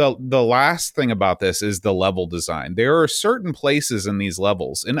then the last thing about this is the level design. There are certain places in these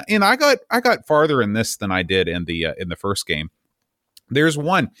levels, and I got farther in this than I did in the first game. There's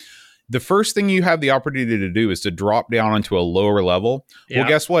one. The first thing you have the opportunity to do is to drop down onto a lower level. Yeah. Well,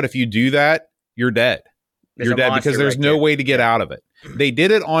 guess what? If you do that, you're dead. You're dead because there's no way to get out of it. They did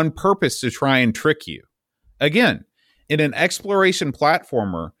it on purpose to try and trick you. Again, in an exploration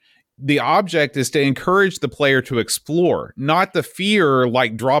platformer, the object is to encourage the player to explore, not the fear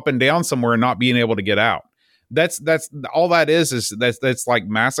like dropping down somewhere and not being able to get out. That's all that is that's like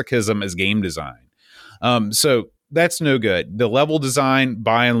masochism as game design. So that's no good. The level design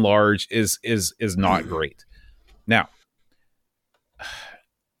by and large is not great. Now,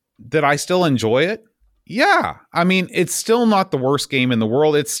 did I still enjoy it? Yeah. I mean, it's still not the worst game in the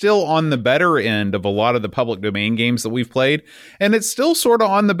world. It's still on the better end of a lot of the public domain games that we've played. And it's still sort of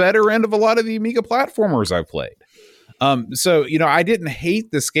on the better end of a lot of the Amiga platformers I've played. So, you know, I didn't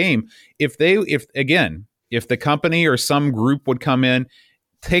hate this game. If the company or some group would come in,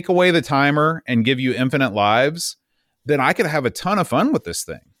 take away the timer and give you infinite lives, then I could have a ton of fun with this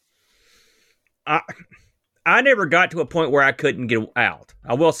thing. I never got to a point where I couldn't get out.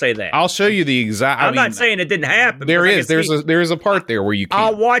 I will say that. I'll show you the exact. I'm not saying it didn't happen. There's a part there where you can't.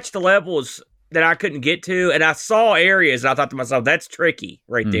 I watched the levels that I couldn't get to, and I saw areas, and I thought to myself, "That's tricky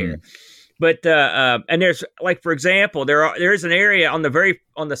right there." But and there's like, for example, there's an area on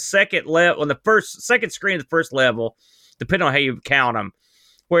the second level, on the second screen of the first level, depending on how you count them,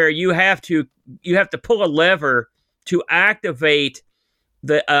 where you have to pull a lever to activate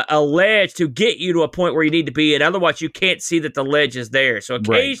a ledge to get you to a point where you need to be, and otherwise you can't see that the ledge is there. So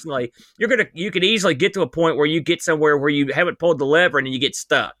occasionally you could easily get to a point where you get somewhere where you haven't pulled the lever and you get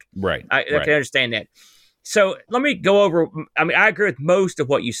stuck. Right. I can understand that. So let me go over. I mean, I agree with most of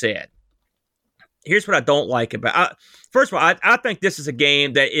what you said. Here's what I don't like about. First of all, I think this is a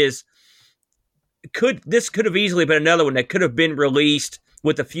game that could have easily been another one that could have been released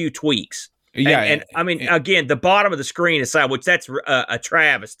with a few tweaks. Yeah, and I mean, again, the bottom of the screen aside, which that's a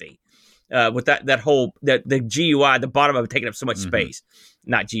travesty, with that whole the GUI, the bottom of it taking up so much space.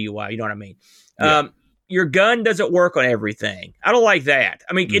 Not GUI, you know what I mean? Yeah. Your gun doesn't work on everything. I don't like that.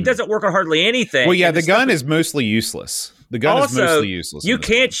 I mean, it doesn't work on hardly anything. Well, yeah, the gun is mostly useless. The gun is mostly useless. You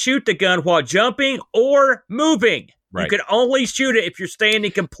can't shoot the gun while jumping or moving. Right. You can only shoot it if you're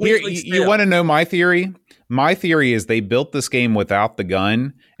standing completely still. You want to know my theory? My theory is they built this game without the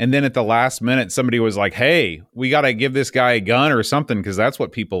gun, and then at the last minute, somebody was like, hey, we got to give this guy a gun or something because that's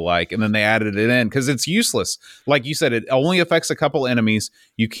what people like, and then they added it in because it's useless. Like you said, it only affects a couple enemies.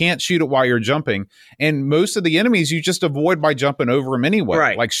 You can't shoot it while you're jumping, and most of the enemies you just avoid by jumping over them anyway.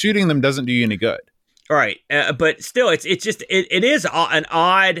 Right. Like shooting them doesn't do you any good. All right, but still, it is an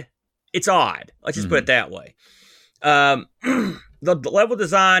odd. It's odd. Let's just put it that way. The level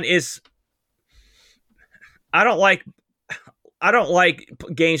design is. I don't like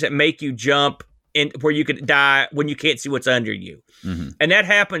games that make you jump in where you could die when you can't see what's under you, and that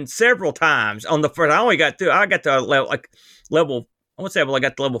happened several times on the first. I got to level. I would say I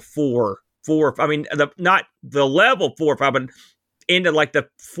got to level 4. I mean, not the level 4, probably into like the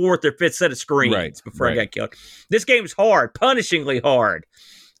 4th or 5th set of screens before I got killed. This game's hard, punishingly hard,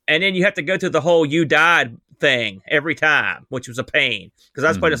 and then you have to go through the whole "you died" thing every time, which was a pain because I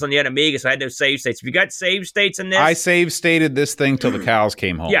was playing this on the Amiga, so I had no save states. If you got save states in this, I save stated this thing till the cows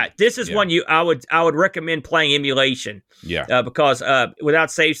came home. Yeah, this is one I would recommend playing emulation. Yeah, because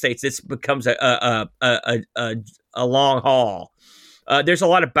without save states, this becomes a long haul. There's a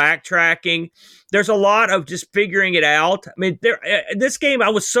lot of backtracking. There's a lot of just figuring it out. I mean, this game, I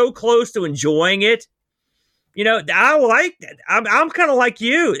was so close to enjoying it. You know, I liked it. I'm kind of like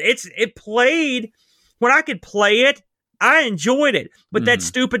you. It played. When I could play it, I enjoyed it. But that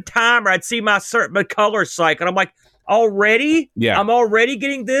stupid timer, I'd see my color cycle. I'm like, already? Yeah. I'm already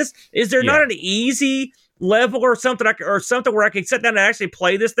getting this? Is there not an easy level or something, where I can sit down and actually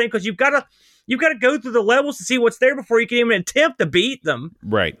play this thing, because you've got to go through the levels to see what's there before you can even attempt to beat them.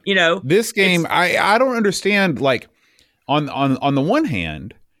 Right. You know, this game, I don't understand. Like on the one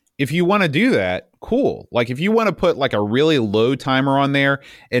hand, if you want to do that, cool. Like if you want to put like a really low timer on there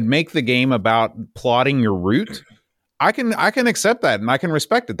and make the game about plotting your route, I can accept that and I can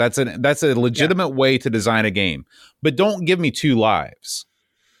respect it. That's a legitimate way to design a game. But don't give me 2 lives.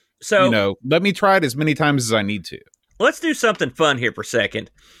 So let me try it as many times as I need to. Let's do something fun here for a second.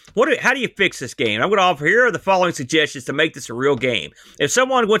 How do you fix this game? I'm going to offer here are the following suggestions to make this a real game. If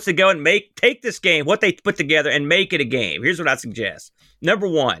someone wants to go and take this game, what they put together, and make it a game, here's what I suggest. Number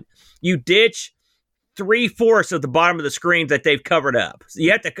 1, you ditch 3/4 of the bottom of the screen that they've covered up. So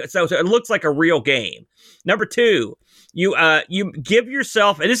you have to, so it looks like a real game. Number 2, you give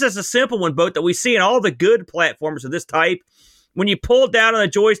yourself, and this is a simple one, Boat, that we see in all the good platformers of this type. When you pull down on the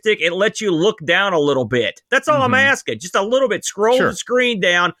joystick, it lets you look down a little bit. That's all I'm asking. Just a little bit. Scroll the screen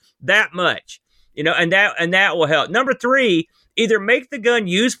down that much. And that will help. Number 3, either make the gun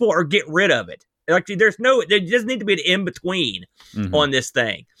useful or get rid of it. Like there doesn't need to be an in-between on this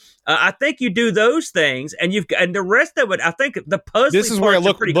thing. I think you do those things, and the rest of it, I think the puzzle. This is where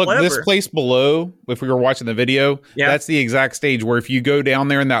look clever. This place below, if we were watching the video, that's the exact stage where if you go down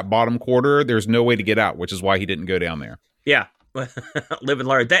there in that bottom quarter, there's no way to get out, which is why he didn't go down there. Yeah. Live and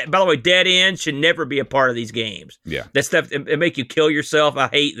learn. By the way, dead ends should never be a part of these games. Yeah. That stuff, it make you kill yourself. I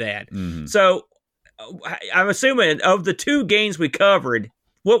hate that. So I'm assuming of the 2 games we covered,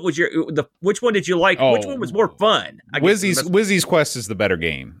 what was which one did you like? Which one was more fun? Wizzy's Quest is the better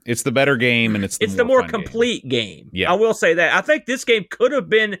game. It's the better game, and it's the more complete game. Yeah. I will say that. I think this game could have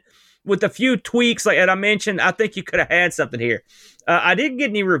been, with a few tweaks like that I mentioned, I think you could have had something here. I didn't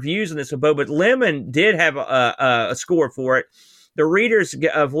get any reviews on this, but Lemon did have a score for it. The readers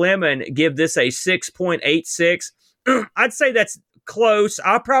of Lemon give this a 6.86. I'd say that's close.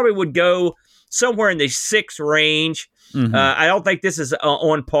 I probably would go somewhere in the 6 range. I don't think this is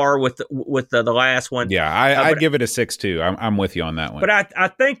on par with the last one. Yeah, I'd give it a 6 too. I'm with you on that one. But I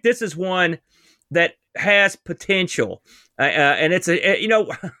think this is one that has potential, and it's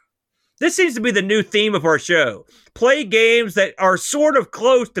this seems to be the new theme of our show. Play games that are sort of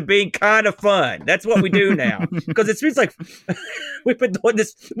close to being kind of fun. That's what we do now. Because it seems like we've been doing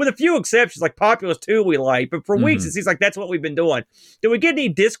this, with a few exceptions, like Populous 2 we like. But for weeks, it seems like that's what we've been doing. Did we get any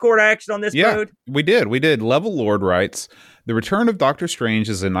Discord action on this mode? We did. Level Lord writes, the return of Doctor Strange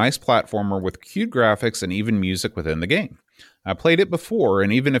is a nice platformer with cute graphics and even music within the game. I played it before,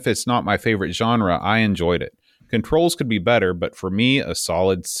 and even if it's not my favorite genre, I enjoyed it. Controls could be better, but for me, a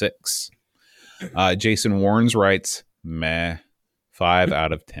solid 6. Jason Warnes writes, meh, 5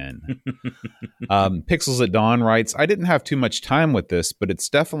 out of 10. Pixels at Dawn writes, I didn't have too much time with this, but it's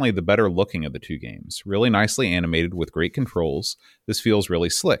definitely the better looking of the 2 games. Really nicely animated with great controls. This feels really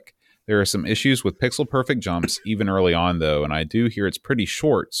slick. There are some issues with pixel perfect jumps, even early on, though, and I do hear it's pretty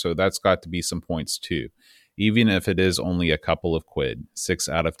short, so that's got to be some points, too. Even if it is only a couple of quid. 6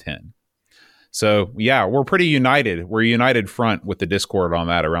 out of 10. So yeah, we're pretty united. We're united front with the Discord on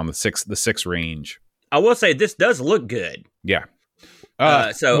that, around the 6 range. I will say this does look good. Yeah.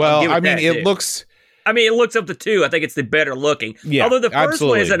 It looks. It looks up to 2. I think it's the better looking. Yeah, although the first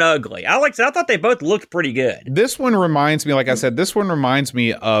one isn't ugly. I thought they both looked pretty good. This one reminds me, like I said,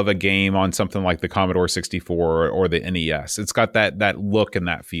 of a game on something like the Commodore 64 or the NES. It's got that look and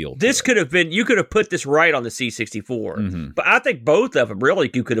that feel. This could have been, you could have put this right on the C64. But I think both of them really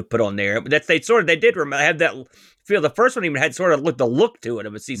you could have put on there. They did have that feel. The first one even had sort of the look to it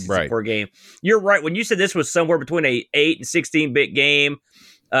of a C64 game. You're right. When you said this was somewhere between a 8 and 16-bit game,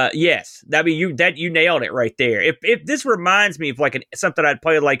 yes, you nailed it right there. If this reminds me of something I'd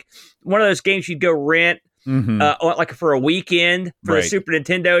play, like one of those games you'd go rent, like for a weekend for the Super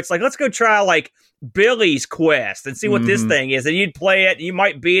Nintendo. It's like, let's go try like Billy's Quest and see what this thing is, and you'd play it. You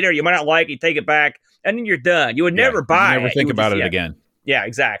might beat it, you might not like it, you take it back, and then you're done. You would never buy it. Never think about it again. Yeah,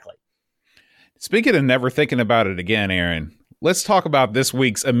 exactly. Speaking of never thinking about it again, Aaron, let's talk about this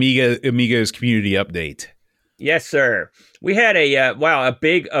week's Amigos community update. Yes, sir. We had a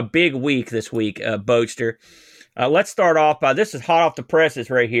big week this week, Boatster. Let's start off by, this is hot off the presses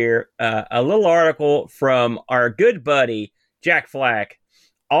right here. A little article from our good buddy Jack Flack.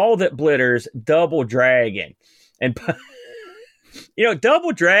 All that blitters, Double Dragon, and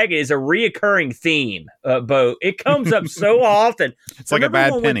Double Dragon is a reoccurring theme. Boat. It comes up so often. It's like a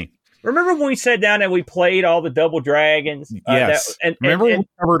bad penny. Remember when we sat down and we played all the Double Dragons? Yes. Remember we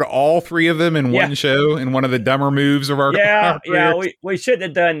covered all 3 of them in one show in one of the dumber moves of our careers? We shouldn't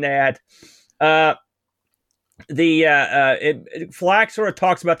have done that. Flack sort of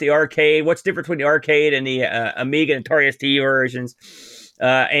talks about the arcade, what's different between the arcade and the Amiga and Atari ST versions,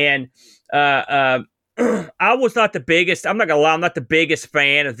 I was not the biggest. I'm not gonna lie. I'm not the biggest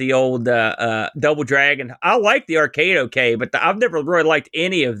fan of the old Double Dragon. I like the arcade, okay, but I've never really liked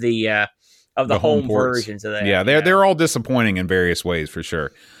any of the home versions of that. Yeah, they're all disappointing in various ways for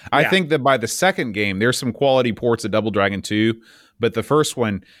sure. I think that by the second game, there's some quality ports of Double Dragon 2, but the first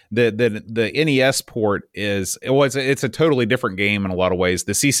one, the NES port it's a totally different game in a lot of ways.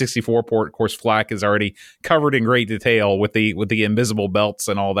 The C64 port, of course, Flack is already covered in great detail with the invisible belts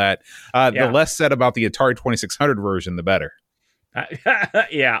and all that. The less said about the Atari 2600 version, the better.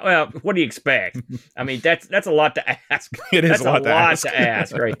 Yeah, well, what do you expect? I mean, that's a lot to ask. That's a lot to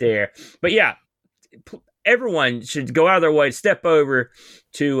ask right there. But yeah, everyone should go out of their way to step over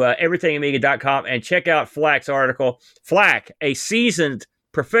to everythingamiga.com and check out Flack's article. Flack, a seasoned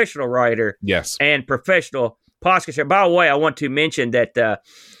professional writer, yes, and professional podcaster. By the way, I want to mention that the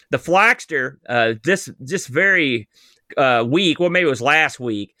Flackster this very week, well, maybe it was last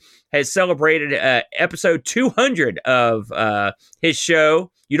week, has celebrated episode 200 of his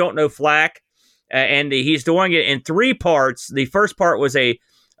show, You Don't Know Flack, and he's doing it in 3 parts. The first part was a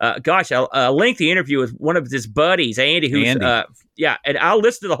lengthy interview with one of his buddies, Andy, and I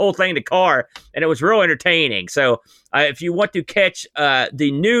listened to the whole thing in the car, and it was real entertaining. So if you want to catch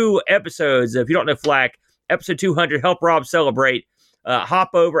the new episodes of You Don't Know Flack, episode 200, help Rob celebrate, hop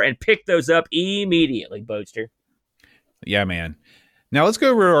over and pick those up immediately, Boatster. Yeah, man. Now let's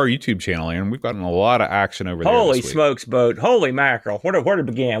go over to our YouTube channel, and we've gotten a lot of action over there. Holy smokes, Boat. Holy mackerel. Where to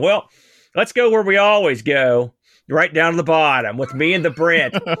begin? Well, let's go where we always go, right down to the bottom with me and the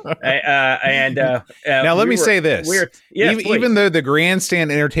Brent. Now, let me say this. Even though the Grandstand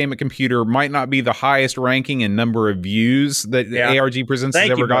Entertainment Computer might not be the highest ranking in number of views that ARG Presents has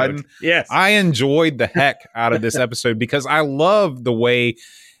ever gotten, yes, I enjoyed the heck out of this episode because I love the way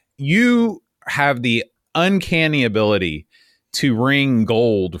you have the uncanny ability to wring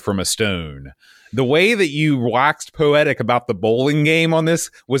gold from a stone. The way that you waxed poetic about the bowling game on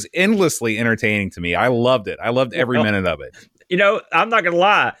this was endlessly entertaining to me. I loved it. I loved every minute of it. You know, I'm not going to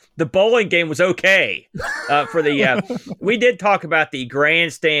lie. The bowling game was okay. We did talk about the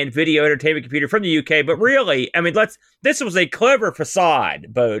Grandstand Video Entertainment Computer from the UK, but really, I mean, this was a clever facade,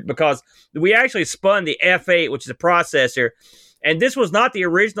 Bode, because we actually spun the F8, which is a processor, and this was not the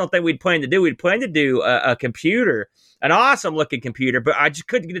original thing we'd planned to do. We'd planned to do a computer, an awesome looking computer, but I just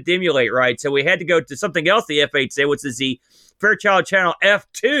couldn't get it to emulate right. So we had to go to something else the F8 said, which is the Fairchild Channel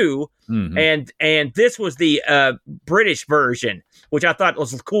F2. Mm-hmm. And this was the British version, which I thought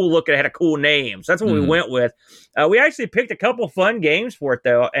was cool looking. It had a cool name. So that's what we went with. We actually picked a couple fun games for it,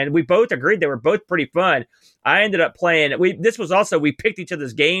 though, and we both agreed they were both pretty fun. I ended up playing. We picked each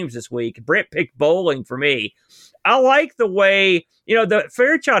other's games this week. Brent picked bowling for me. I like the way, the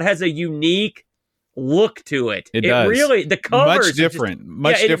Fairchild has a unique look to it. It does. Really, the covers much different than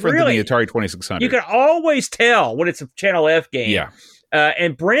the Atari 2600. You can always tell when it's a Channel F game. Yeah.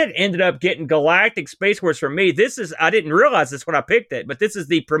 And Brent ended up getting Galactic Space Wars from me. I didn't realize this when I picked it, but this is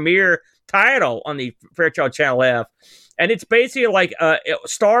the premier title on the Fairchild Channel F. And it's basically like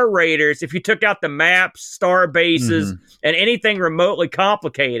Star Raiders. If you took out the maps, star bases, and anything remotely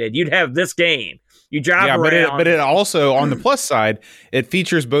complicated, you'd have this game. You drive around. But it also, on the plus side, it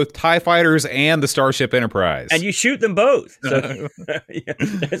features both TIE Fighters and the Starship Enterprise. And you shoot them both. So,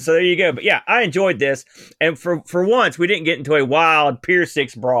 so there you go. But yeah, I enjoyed this. And for once, we didn't get into a wild Pier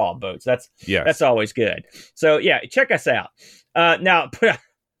 6 brawl, Boats. That's always good. So yeah, check us out. Now,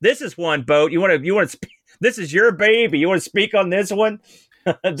 this is one, Boat. You want to this is your baby. You want to speak on this one?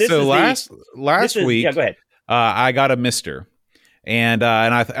 Last week, go ahead. I got a Mister. And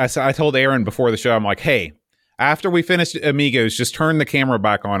I told Aaron before the show, I'm like, hey, after we finish Amigos, just turn the camera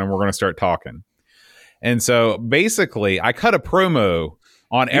back on and we're going to start talking. And so basically, I cut a promo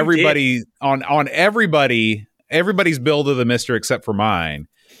on everybody's build of the Mister except for mine,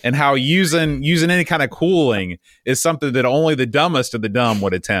 and how using any kind of cooling is something that only the dumbest of the dumb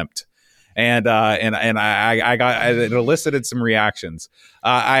would attempt. And it elicited some reactions.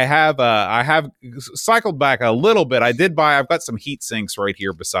 I have cycled back a little bit. I've got some heat sinks right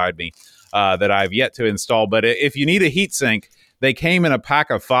here beside me that I've yet to install. But if you need a heat sink, they came in a pack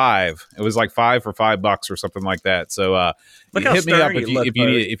of 5. It was like 5 for $5 or something like that. So hit me up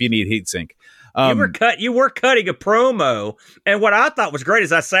if you need heat sink. You were cutting a promo, and what I thought was great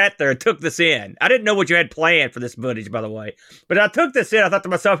is I sat there and took this in. I didn't know what you had planned for this footage, by the way, but I took this in. I thought to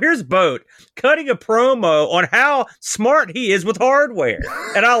myself, "Here's Boat cutting a promo on how smart he is with hardware,"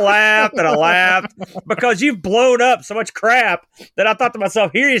 and I laughed because you've blown up so much crap that I thought to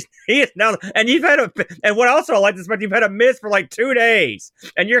myself, "He is now," and what also I like this, but you've had a miss for like 2 days,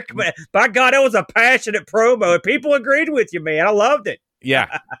 and by God, it was a passionate promo, and people agreed with you, man. I loved it.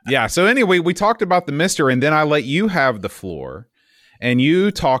 Yeah. So anyway, we talked about the Mister, and then I let you have the floor, and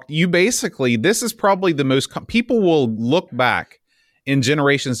you basically, this is probably the most, people will look back in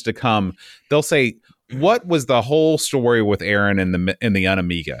generations to come. They'll say, what was the whole story with Aaron in the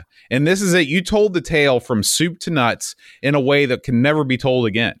Unamiga? And this is it. You told the tale from soup to nuts in a way that can never be told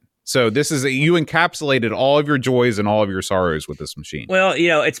again. So you encapsulated all of your joys and all of your sorrows with this machine. Well,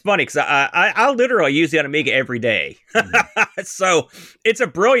 it's funny because I literally use the Unamiga every day. Mm-hmm. So it's a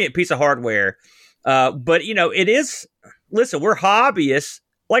brilliant piece of hardware. But, it is, listen, we're hobbyists.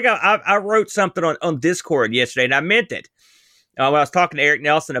 Like I wrote something on Discord yesterday, and I meant it. When I was talking to Eric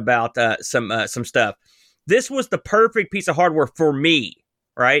Nelson about some stuff. This was the perfect piece of hardware for me,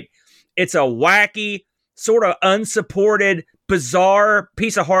 right? It's a wacky, sort of unsupported, bizarre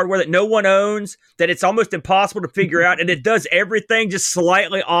piece of hardware that no one owns, that it's almost impossible to figure out, and it does everything just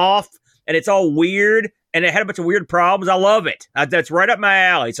slightly off, and it's all weird, and it had a bunch of weird problems. I love it. That's right up my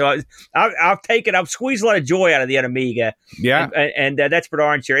alley. So I've squeezed a lot of joy out of the Unamiga. Yeah. And that's for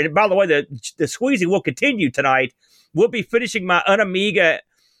darn sure. And by the way, the squeezing will continue tonight. We'll be finishing my Unamiga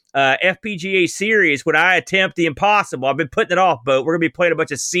FPGA series when I attempt the impossible. I've been putting it off, but we're going to be playing a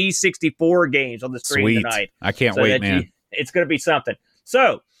bunch of C64 games on the screen tonight. I can't wait, man. It's going to be something.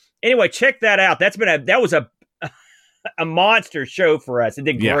 So, anyway, check that out. That was a monster show for us. It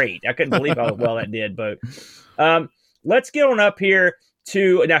did great. I couldn't believe how well that did. But let's get on up here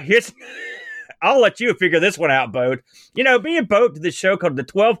to now. I'll let you figure this one out, Boat. Being Boat to this show called the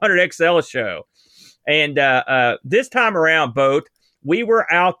 1200 XL show, and this time around, Boat, we were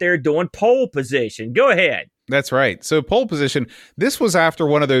out there doing pole position. Go ahead. That's right. So pole position, this was after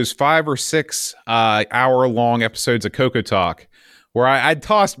one of those 5 or 6 hour-long episodes of Coco Talk where I'd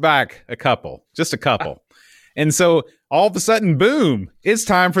tossed back just a couple. And so all of a sudden, boom, it's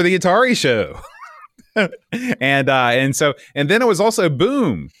time for the Atari show. and then it was also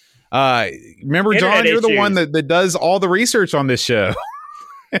boom. Remember, John, you're the one that does all the research on this show.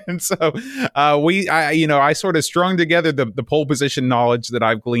 And so I sort of strung together the pole position knowledge that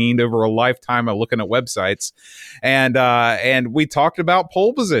I've gleaned over a lifetime of looking at websites, and we talked about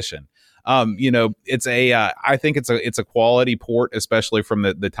pole position. It's I think it's a quality port, especially from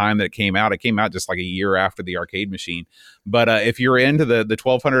the time that it came out. It came out just like a year after the arcade machine. But if you're into the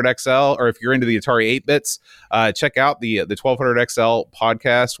 1200 XL, or if you're into the Atari 8-bits, check out the 1200 XL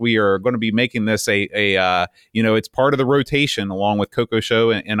podcast. We are going to be making this it's part of the rotation along with Coco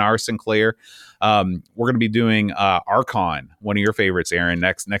Show and our Sinclair. We're going to be doing Archon, one of your favorites, Aaron,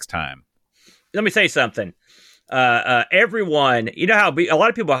 next time. Let me say something. Everyone, how a lot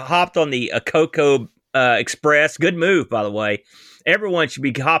of people hopped on the Coco Express. Good move, by the way. Everyone should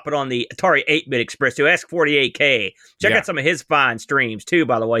be hopping on the Atari 8-bit Express to Ask 48K. Check out some of his fine streams too,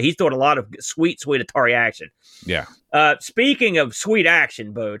 by the way. He's doing a lot of sweet Atari action. Yeah. Speaking of sweet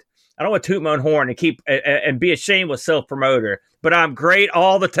action, Bode, I don't want to toot my own horn and keep and be a shameless self-promoter, but I'm great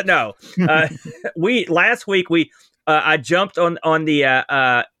all the time. No. Last week I jumped on the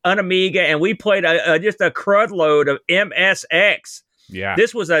Unamiga, and we played just a crud load of MSX. Yeah,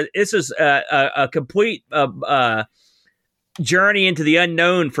 this is a complete journey into the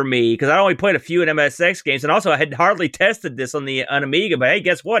unknown for me, because I only played a few MSX games, and also I had hardly tested this on the Unamiga. But hey,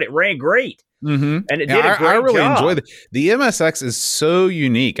 guess what? It ran great, and it did a great I really job. enjoyed it. The MSX is so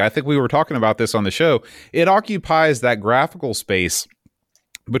unique. I think we were talking about this on the show. It occupies that graphical space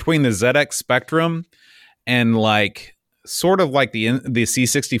between the ZX Spectrum and sort of like the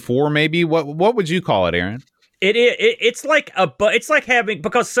C64, maybe. What would you call it, Aaron? It's like having,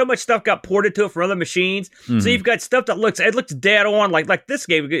 because so much stuff got ported to it from other machines. Mm-hmm. So you've got stuff that looks dead on, like this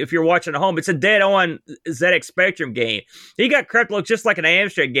game. If you're watching at home, it's a dead on ZX Spectrum game. You got crap that looks just like an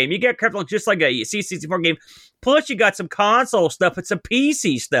Amstrad game. You got crap that looks just like a C64 game. Plus, you got some console stuff. It's a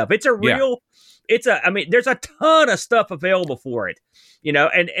PC stuff. It's a real. Yeah. There's a ton of stuff available for it.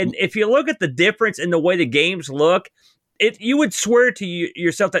 And if you look at the difference in the way the games look, you would swear to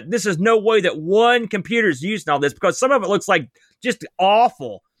yourself that this is no way that one computer is using all this, because some of it looks like just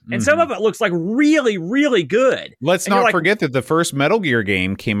awful. And some of it looks like really, really good. Let's And you're not like, forget that the first Metal Gear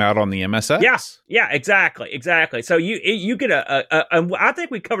game came out on the MSX. Yeah, exactly. So you get I think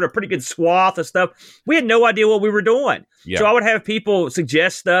we covered a pretty good swath of stuff. We had no idea what we were doing. Yeah. So I would have people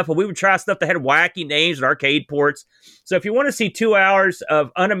suggest stuff, and we would try stuff that had wacky names and arcade ports. So if you want to see 2 hours of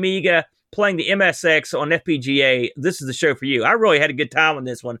un-Amiga playing the MSX on FPGA, this is the show for you. I really had a good time on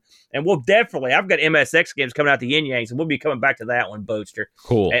this one, and we'll definitely, I've got MSX games coming out the Yin Yangs, and we'll be coming back to that one, Boatster,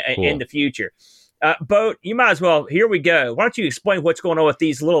 Cool. in the future. Boat, you might as well, here we go. Why don't you explain what's going on with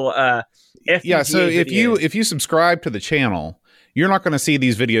these little FPGA Yeah, so videos? if you subscribe to the channel, you're not going to see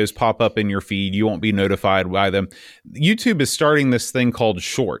these videos pop up in your feed. You won't be notified by them. YouTube is starting this thing called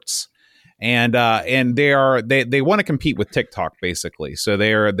Shorts. And they want to compete with TikTok basically. So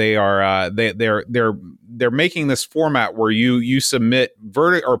they're making this format where you submit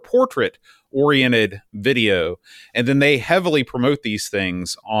portrait oriented video, and then they heavily promote these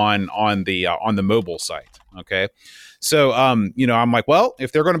things on the mobile site. Okay. So, I'm like, well,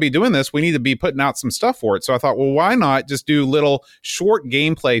 if they're going to be doing this, we need to be putting out some stuff for it. So I thought, well, why not just do little short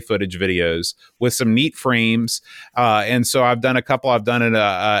gameplay footage videos with some neat frames? And so I've done a couple. I've done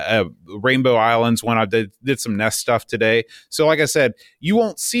a Rainbow Islands one. I did some Nest stuff today. So like I said, you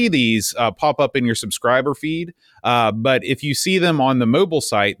won't see these pop up in your subscriber feed. But if you see them on the mobile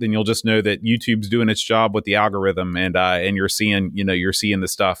site, then you'll just know that YouTube's doing its job with the algorithm, and you're seeing the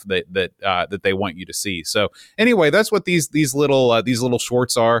stuff that they want you to see. So anyway, that's what these little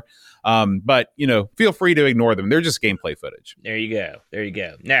shorts are. But feel free to ignore them. They're just gameplay footage. There you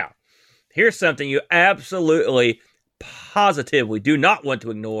go. Now, here's something you absolutely, positively do not want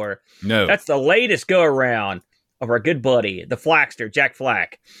to ignore. No, That's the latest go around of our good buddy, the Flackster, Jack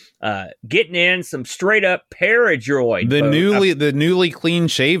Flack, getting in some straight up Paradroid. the newly clean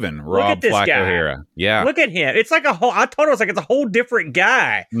shaven Rob this Flack guy. O'Hara. Yeah, Look at him. It's like I told it was like it's a whole different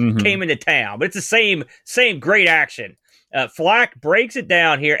guy Mhm. came into town, but it's the same great action. Flack breaks it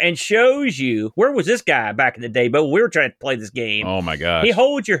down here and shows you where was this guy back in the day, but we were trying to play this game. Oh my gosh. He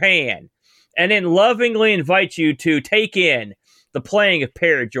holds your hand and then lovingly invites you to take in the playing of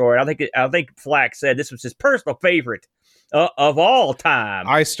Paradroid. I think Flack said this was his personal favorite of all time.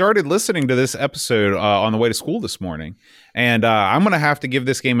 I started listening to this episode on the way to school this morning, and I'm going to have to give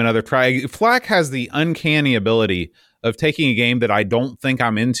this game another try. Flack has the uncanny ability of taking a game that I don't think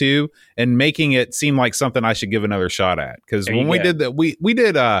I'm into and making it seem like something I should give another shot at. Because when we did that,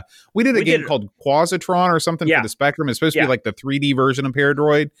 we did a game called Quasitron or something for the Spectrum. It's supposed to be like the 3D version of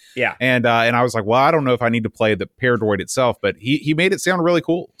Paradroid. Yeah, and I was like, well, I don't know if I need to play the Paradroid itself, but he made it sound really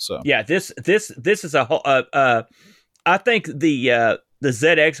cool. So yeah, this is a whole. I think the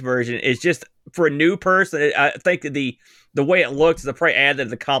ZX version is just for a new person. I think the way it looks is probably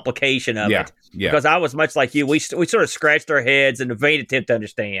added the complication of it. Yeah. Because I was much like you. We sort of scratched our heads in a vain attempt to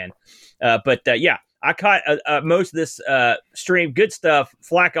understand. But I caught most of this stream. Good stuff.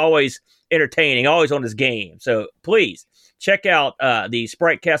 Flack always entertaining, always on his game. So please check out the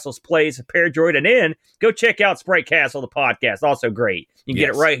Sprite Castle's plays of Paradroid, and then go check out Sprite Castle, the podcast. Also great. You can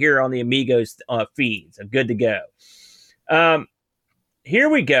get it right here on the Amigos feed. So good to go. Here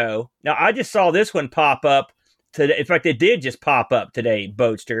we go. Now, I just saw this one pop up today. In fact, it did just pop up today,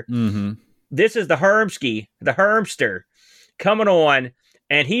 Boatster. Mm-hmm. This is the Hermster, coming on,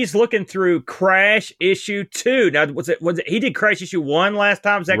 and he's looking through Crash Issue 2. Now, was it he did Crash Issue 1 last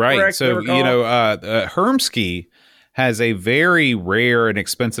time? Is that right. correct? So, Hermsky has a very rare and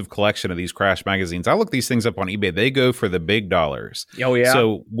expensive collection of these Crash magazines. I look these things up on eBay. They go for the big dollars. Oh, yeah.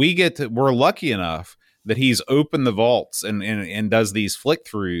 So we're lucky enough that he's opened the vaults and does these flick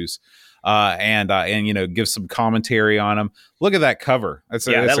throughs. And gives some commentary on them. Look at that cover. It's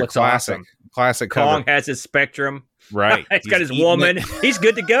a classic, awesome. Classic cover. Kong has his Spectrum. Right. He's got his woman. He's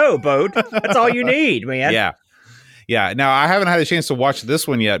good to go, Boat. That's all you need, man. Yeah. Yeah. Now, I haven't had a chance to watch this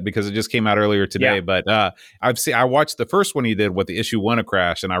one yet because it just came out earlier today. Yeah. But I watched the first one he did with the issue 1 of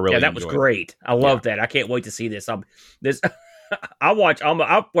Crash, and I really that was great. I love that. I can't wait to see this. I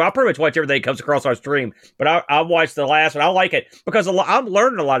pretty much watch everything that comes across our stream, but I watched the last one. I like it because I'm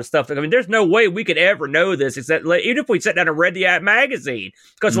learning a lot of stuff. I mean, there's no way we could ever know this except even if we sat down and read the magazine,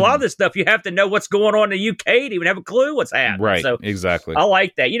 because a lot of this stuff you have to know what's going on in the UK to even have a clue what's happening. Right. So exactly. I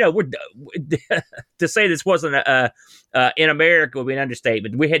like that. We're to say this wasn't in America would be an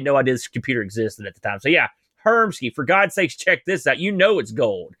understatement. We had no idea this computer existed at the time. So yeah, Hermsky, for God's sakes, check this out. It's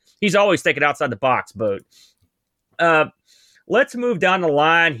gold. He's always thinking outside the box, Boat. Let's move down the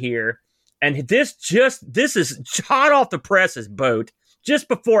line here. And this is hot off the presses, Boat. Just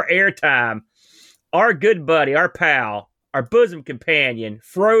before airtime, our good buddy, our pal, our bosom companion,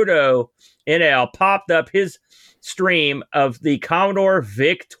 Frodo NL, popped up his stream of the Commodore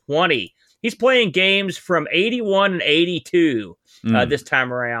VIC-20. He's playing games from 81 and 82 this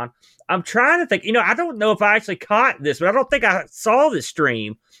time around. I'm trying to think, I don't know if I actually caught this, but I don't think I saw this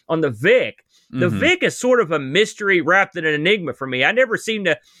stream on the VIC. The VIC is sort of a mystery wrapped in an enigma for me. I never seem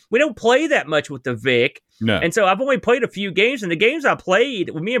to, we don't play that much with the VIC. No. And so I've only played a few games, and the games I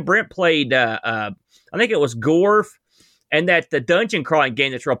played, me and Brent played, I think it was Gorf and the dungeon crawling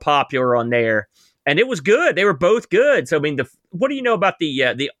game that's real popular on there. And it was good. They were both good. So, I mean, what do you know about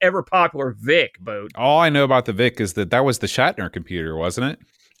the ever popular VIC, Boat? All I know about the VIC is that was the Shatner computer, wasn't it?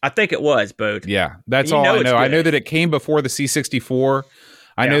 I think it was, Boat. Yeah, that's all I know. I know that it came before the C64.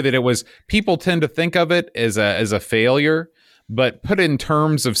 I know that it was, people tend to think of it as a failure, but put in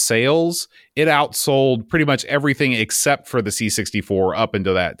terms of sales, it outsold pretty much everything except for the C64 up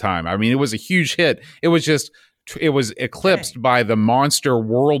until that time. I mean, it was a huge hit. It was eclipsed by the monster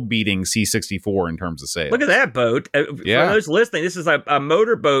world-beating C64 in terms of sales. Look at that, Boat. For those listening, this is a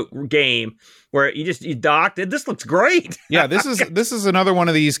motorboat game where you docked it. This looks great. Yeah, this is another one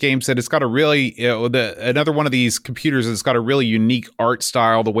of these games that it's got a really another one of these computers that's got a really unique art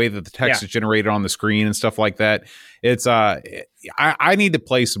style, the way that the text is generated on the screen and stuff like that. It's I need to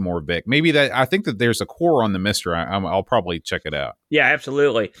play some more VIC. Maybe I think that there's a core on the Mister. I'll probably check it out. Yeah,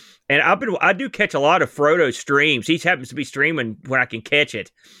 absolutely. And I do catch a lot of Frodo streams. He happens to be streaming when I can catch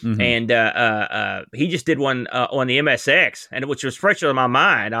it. And he just did one on the MSX, and which was fresh on my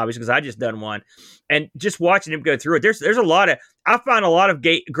mind, obviously, because I just done one. And just watching him go through it, there's a lot of, I find a lot of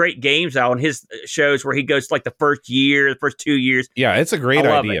great games out on his shows where he goes like the first 2 years. Yeah, it's a great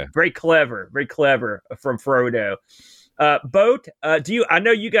idea. Very clever from Frodo. Boat, I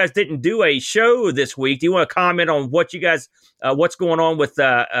know you guys didn't do a show this week. Do you want to comment on what you guys, what's going on with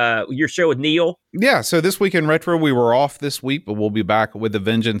your show with Neil? Yeah, so this week in retro, we were off this week, but we'll be back with a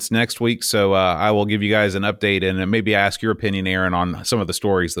vengeance next week. So I will give you guys an update and maybe ask your opinion, Aaron, on some of the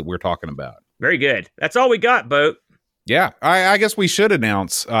stories that we're talking about. Very good. That's all we got, Boat. Yeah, I guess we should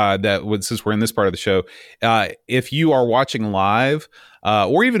announce that since we're in this part of the show, if you are watching live,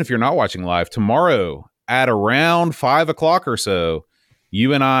 or even if you're not watching live, tomorrow at around 5 o'clock or so,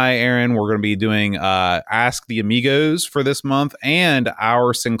 you and I, Aaron, we're going to be doing Ask the Amigos for this month, and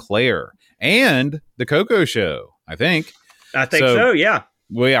our Sinclair and the Coco Show, I think. I think so, yeah.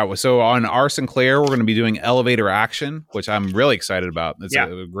 Well, yeah. So on our Sinclair, we're going to be doing Elevator Action, which I'm really excited about. It's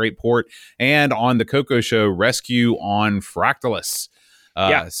a great port. And on the Coco Show, Rescue on Fractalus.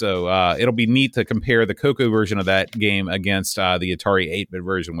 So it'll be neat to compare the Coco version of that game against the Atari 8-bit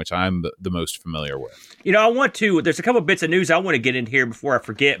version, which I'm the most familiar with. There's a couple bits of news I want to get in here before I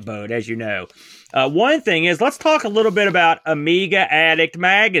forget, Bode, as you know. One thing is, let's talk a little bit about Amiga Addict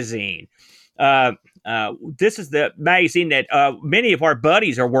Magazine. This is the magazine that many of our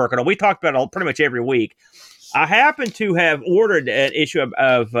buddies are working on. We talk about it pretty much every week. I happen to have ordered an issue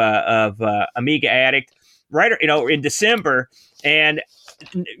of Amiga Addict in December, and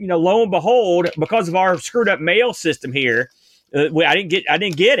lo and behold, because of our screwed up mail system here, I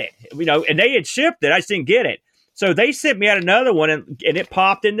didn't get it. And they had shipped it. I just didn't get it. So they sent me out another one, and it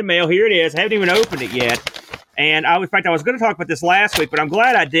popped in the mail. Here it is. I haven't even opened it yet. And in fact, I was going to talk about this last week, but I'm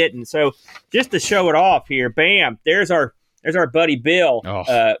glad I didn't. So just to show it off here, bam! There's our buddy Bill.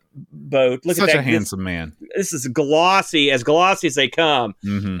 Boat. Look Such at that. A handsome man. This is glossy as they come.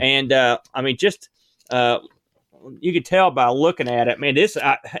 Mm-hmm. And you could tell by looking at it, man. This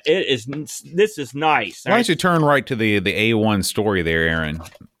is nice. Why don't you turn right to the A1 story there, Aaron?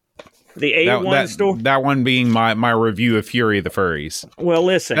 The A1 story? That one being my review of Fury of the Furries. Well,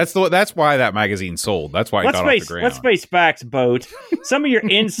 listen. That's why that magazine sold. That's why it got off the ground. Let's face facts, Boat. Some of your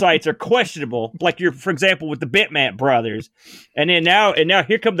insights are questionable, like for example, with the Bitmap brothers. And now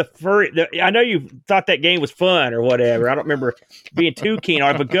here come the furry. I know you thought that game was fun or whatever. I don't remember being too keen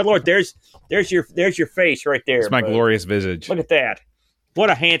on it, but good Lord, there's your face right there. It's my Boat. Glorious visage. Look at that. What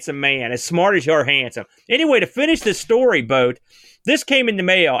a handsome man. As smart as you're handsome. Anyway, to finish this story, Boat, this came in the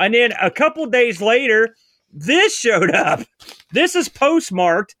mail. And then a couple days later, this showed up. This is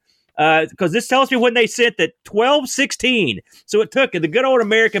postmarked because this tells me when they sent it, 12/16. So it took the good old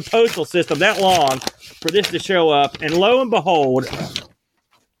American postal system that long for this to show up. And lo and behold,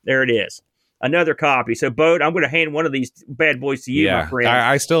 there it is. Another copy. So, Boat, I'm going to hand one of these bad boys to you, my friend.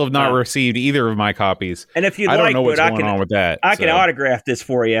 I still have not received either of my copies. And if you'd I don't like, know what's Boat, going on with that. I can autograph this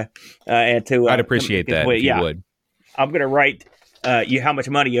for you. I'd appreciate that if you would. I'm going to write you how much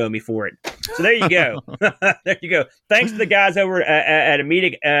money you owe me for it. So there you go. There you go. Thanks to the guys over at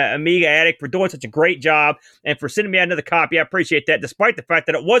Amiga Addict for doing such a great job and for sending me another copy. I appreciate that, despite the fact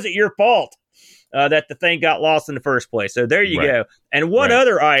that it wasn't your fault. that the thing got lost in the first place. So there you go. And one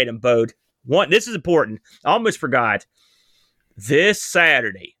other item, Bode. This is important. I almost forgot. This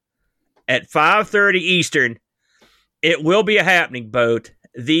Saturday at 5:30 Eastern, it will be a happening, Bode.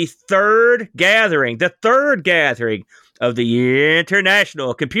 The third gathering of the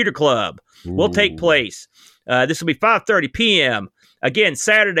International Computer Club will take place. This will be 5:30 p.m. Again,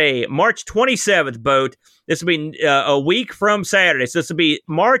 Saturday, March 27th, Bode. This will be a week from Saturday. So this will be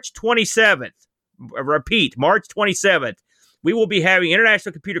March 27th. Repeat, March 27th. We will be having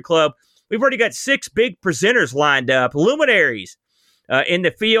International Computer Club. We've already got 6 big presenters lined up, luminaries in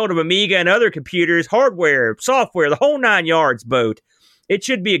the field of Amiga and other computers, hardware, software, the whole 9 yards, Bode. It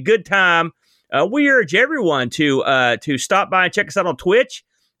should be a good time. We urge everyone to stop by and check us out on Twitch.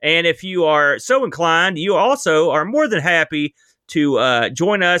 And if you are so inclined, you also are more than happy to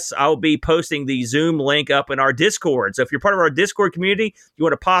join us. I'll be posting the Zoom link up in our Discord. So if you're part of our Discord community, you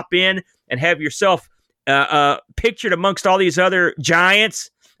want to pop in and have yourself pictured amongst all these other giants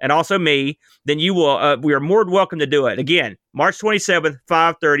and also me, then you will. We are more than welcome to do it. Again, March 27th,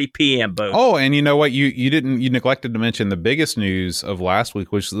 5:30 p.m. Both. Oh, and you know what? You neglected to mention the biggest news of last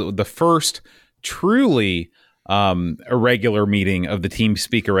week, which was the first truly irregular meeting of the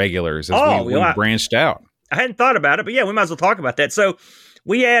TeamSpeak Irregulars as we branched out. I hadn't thought about it, but yeah, we might as well talk about that. So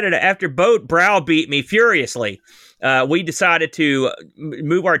we added, after Boat browbeat me furiously, we decided to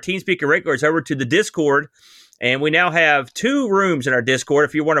move our TeamSpeak Irregulars over to the Discord, and we now have 2 rooms in our Discord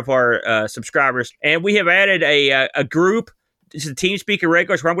if you're one of our subscribers. And we have added a group, this is TeamSpeak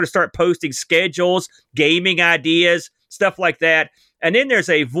Irregulars, where I'm going to start posting schedules, gaming ideas, stuff like that. And then there's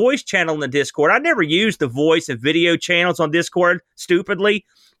a voice channel in the Discord. I never used the voice and video channels on Discord, stupidly,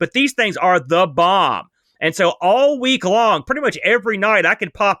 but these things are the bomb. And so all week long, pretty much every night, I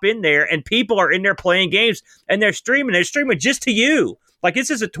can pop in there and people are in there playing games and they're streaming. They're streaming just to you. Like, this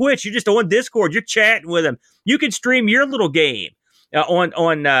is a Twitch. You're just on Discord. You're chatting with them. You can stream your little game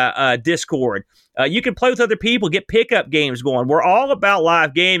on Discord. You can play with other people, get pickup games going. We're all about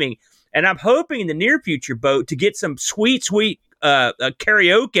live gaming. And I'm hoping in the near future, Boat, to get some sweet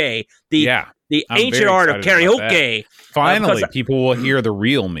karaoke. The ancient art of karaoke. Finally, people will hear the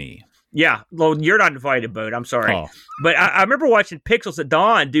real me. Yeah, well, you're not invited, Boat. I'm sorry, but I remember watching Pixels at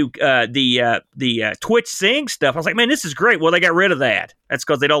Dawn do the Twitch Sing stuff. I was like, man, this is great. Well, they got rid of that. That's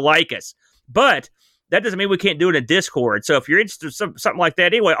because they don't like us. But that doesn't mean we can't do it in Discord. So if you're interested in something like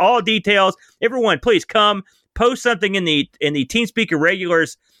that, anyway, all details. Everyone, please come post something in the TeamSpeak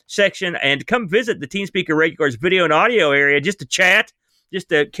Irregulars section and come visit the TeamSpeak Irregulars video and audio area just to chat, just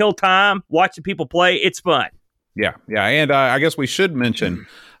to kill time, watch the people play. It's fun. Yeah, and I guess we should mention,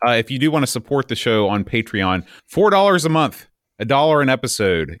 if you do want to support the show on Patreon, $4 a month, $1 an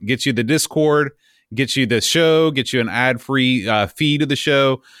episode, gets you the Discord, gets you the show, gets you an ad-free feed of the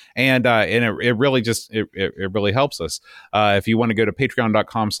show, and it really it really helps us. If you want to go to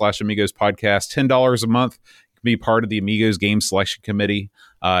patreon.com/Amigos Podcast, $10 a month, be part of the Amigos Game Selection Committee.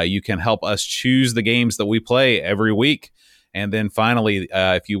 You can help us choose the games that we play every week. And then finally,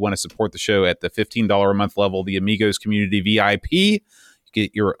 if you want to support the show at the $15 a month level, the Amigos Community VIP, you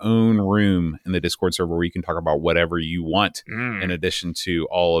get your own room in the Discord server where you can talk about whatever you want, in addition to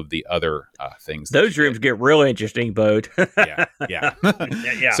all of the other things. Those rooms get real interesting, Bode. Yeah.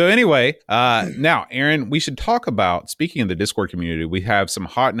 So anyway, now, Aaron, we should talk about, speaking of the Discord community, we have some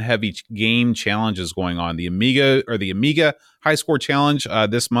hot and heavy game challenges going on. The Amiga High Score Challenge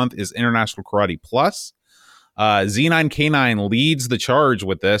this month is International Karate Plus. Z9K9 leads the charge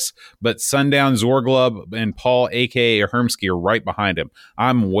with this, but Sundown, Zorglub, and Paul, a.k.a. Hermsky, are right behind him.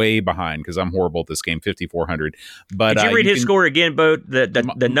 I'm way behind because I'm horrible at this game, 5,400. But did you read his score again, Bo?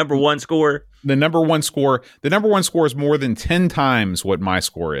 The number one score? The number one score is more than 10 times what my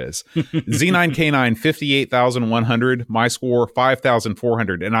score is. Z9K9, 58,100. My score,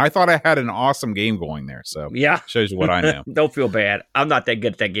 5,400. And I thought I had an awesome game going there. So yeah, shows you what I know. Don't feel bad. I'm not that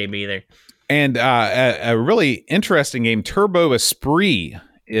good at that game either. And a really interesting game, Turbo Esprit,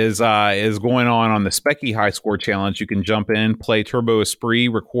 is going on the Specky High Score Challenge. You can jump in, play Turbo Esprit,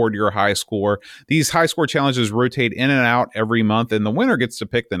 record your high score. These high score challenges rotate in and out every month, and the winner gets to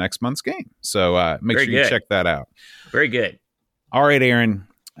pick the next month's game. So make sure you check that out. Very good. All right, Aaron.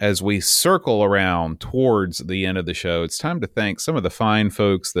 As we circle around towards the end of the show, it's time to thank some of the fine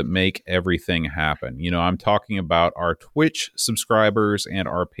folks that make everything happen. You know, I'm talking about our Twitch subscribers and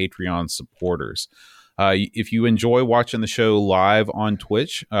our Patreon supporters. If you enjoy watching the show live on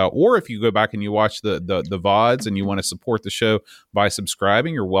Twitch, or if you go back and you watch the VODs and you want to support the show by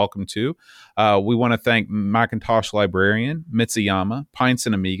subscribing, you're welcome to. We want to thank Macintosh Librarian, Mitsuyama, Pints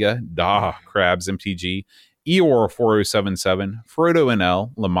and Amiga, Krabs MTG, Eeyore 4077, Frodo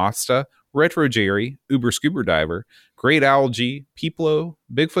NL, Lamasta, Retro Jerry, Uber Scuba Diver, Great Algae, Peeplo,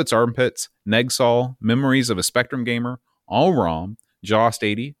 Bigfoot's Armpits, Negsol, Memories of a Spectrum Gamer, Allrom, Jost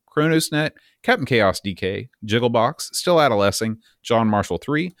 80, ChronosNet, Captain Chaos DK, Jigglebox, Still Adolescing, John Marshall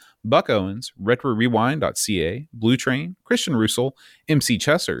 3, Buck Owens, RetroRewind.ca, Blue Train, Christian Russell, MC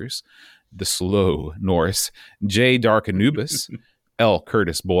Chessers, The Slow Norse, J. Dark Anubis, L.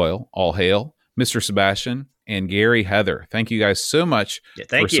 Curtis Boyle, All Hail, Mr. Sebastian, and Gary Heather. Thank you guys so much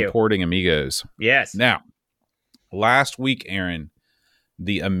for supporting Amigos. Yes. Now, last week, Aaron,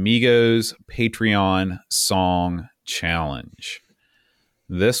 the Amigos Patreon Song Challenge.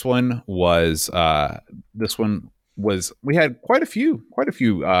 This one was we had quite a few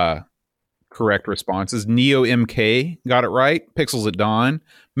correct responses. Neo MK got it right. Pixels at Dawn,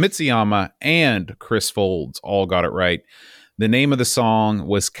 Mitsuyama, and Chris Folds all got it right. The name of the song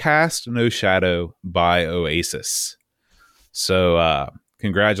was Cast No Shadow by Oasis. So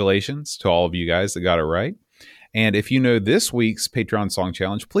congratulations to all of you guys that got it right. And if you know this week's Patreon Song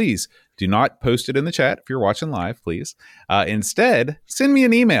Challenge, please do not post it in the chat if you're watching live, please. Instead, send me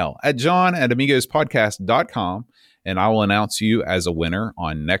an email at john@amigospodcast.com, and I will announce you as a winner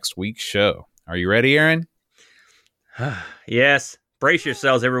on next week's show. Are you ready, Aaron? Yes. Brace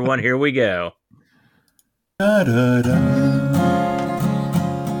yourselves, everyone. Here we go. Da, da, da.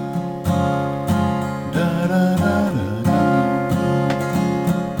 Da, da, da, da, da.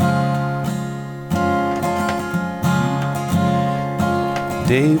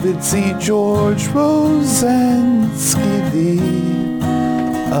 David C. George Rosansky, the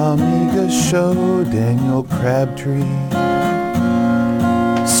Amiga Show, Daniel Crabtree,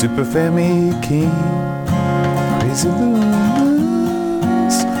 Super Family King, Crazy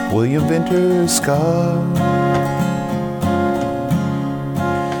Lumens, William Venter Scott,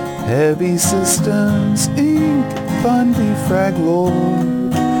 Heavy Systems Inc., Bundy Frag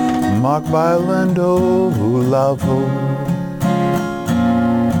Lord, Mark Bailando, Lavo,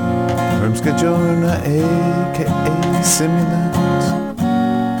 Hermska Jonah, a.k.a. Simulant,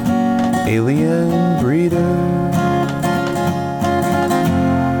 Alien Breeder,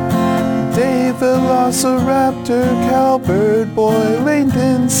 Dave Velociraptor, Calbert Boy, Lane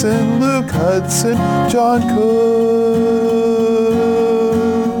Denson, Luke Hudson, John Cook,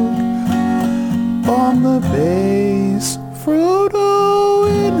 on the bass, Frodo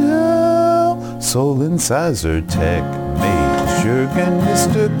in hell, Soul Incisor Tech, Mage, Jurgen,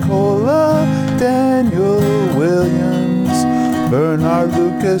 Mr. Cola, Daniel Williams, Bernard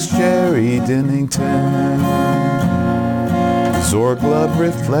Lucas, Jerry Dennington, Zorg Love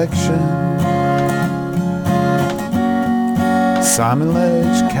Reflection, Simon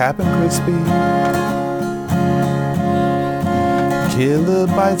Ledge, Captain Crispy,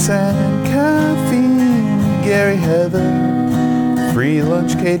 Kilobytes and Caffeine, Gary Heather, Free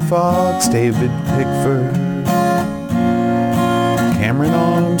Lunch, Kate Fox, David Pickford, Cameron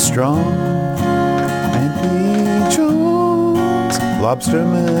Armstrong, Andy Jones,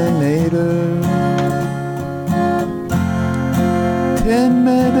 Lobsterminator,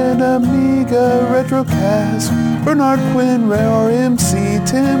 10-Minute Amiga Retrocast, Bernard Quinn, Rare MC,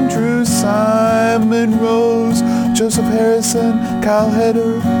 Tim Drew, Simon Rose, Joseph Harrison, Kyle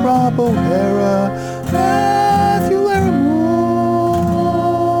Heder, Rob O'Hara, Matthew Larimore,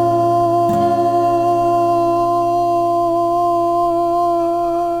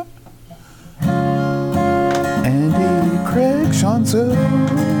 Andy Craig, Shanzo,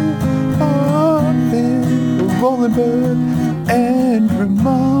 Arvin, Roland Bird, Andrew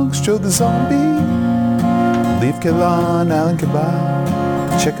Monks, Joe the Zombie, Leaf Killan, Alan Cabal,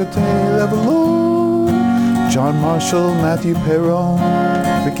 Checote Levelon, John Marshall, Matthew Perron,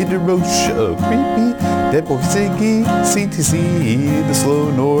 Ricky DeRoche, Creepy, Dead Boy Ziggy, CTC, The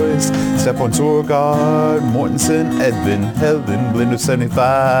Slow Norris, Stephon Sorgard, Mortensen, Edvin, Helen, Blender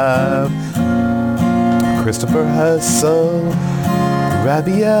 75, Christopher Hessel,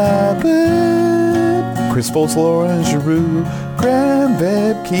 Ravi Abbott, Chris Foltz, Lauren Giroux, Graham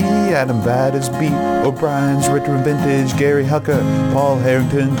Vebke, Adam Vadas, Beat, O'Brien's Retro and Vintage, Gary Hucker, Paul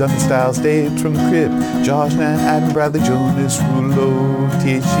Harrington, Duncan Styles, Dave from the Crypt, Josh Nan, Adam Bradley, Jonas Rulo,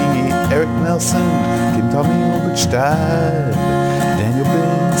 THE, Eric Nelson, Kim Tommy Oberstein, Daniel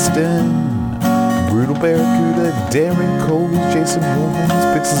Binston, Brutal Barracuda, Darren Cole, Jason Romans,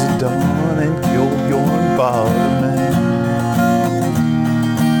 Pixels of Dawn, and Bjorn Balderman.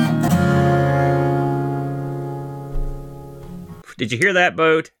 Did you hear that,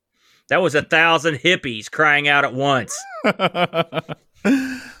 Boat? That was 1,000 hippies crying out at once.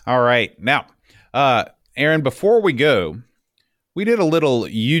 All right. Now, Aaron, before we go, we did a little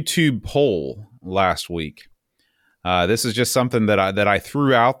YouTube poll last week. This is just something that I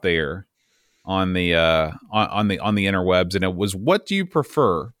threw out there on the interwebs, and it was, what do you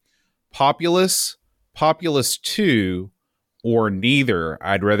prefer, Populous, Populous 2, or neither?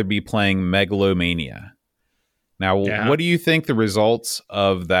 I'd rather be playing Megalomania. Now, what do you think the results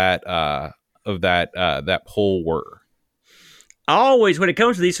of that poll were? Always, when it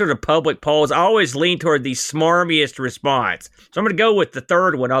comes to these sort of public polls, I always lean toward the smarmiest response. So I'm going to go with the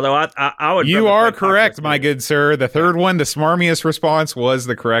third one, although I would... You are correct, my good sir. The third one, the smarmiest response, was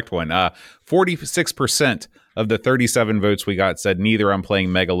the correct one. 46% of the 37 votes we got said neither. I'm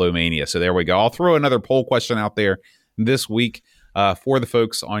playing Megalomania. So there we go. I'll throw another poll question out there this week for the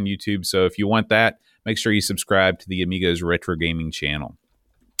folks on YouTube. So if you want that, make sure you subscribe to the Amigos Retro Gaming channel.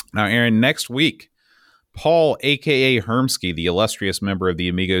 Now, Aaron, next week, Paul, a.k.a. Hermsky, the illustrious member of the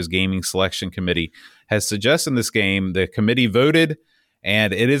Amigos Gaming Selection Committee, has suggested this game. The committee voted,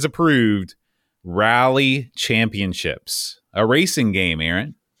 and it is approved. Rally Championships, a racing game,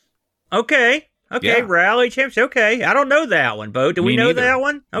 Aaron. Okay, Yeah. Rally Championships. Okay, I don't know that one, Bo. Do we know neither. that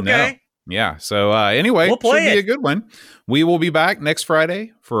one? Okay. No. Yeah, so anyway, We'll play should be it. a good one. We will be back next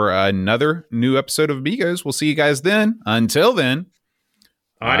Friday for another new episode of Amigos. We'll see you guys then. Until then,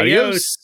 Adios.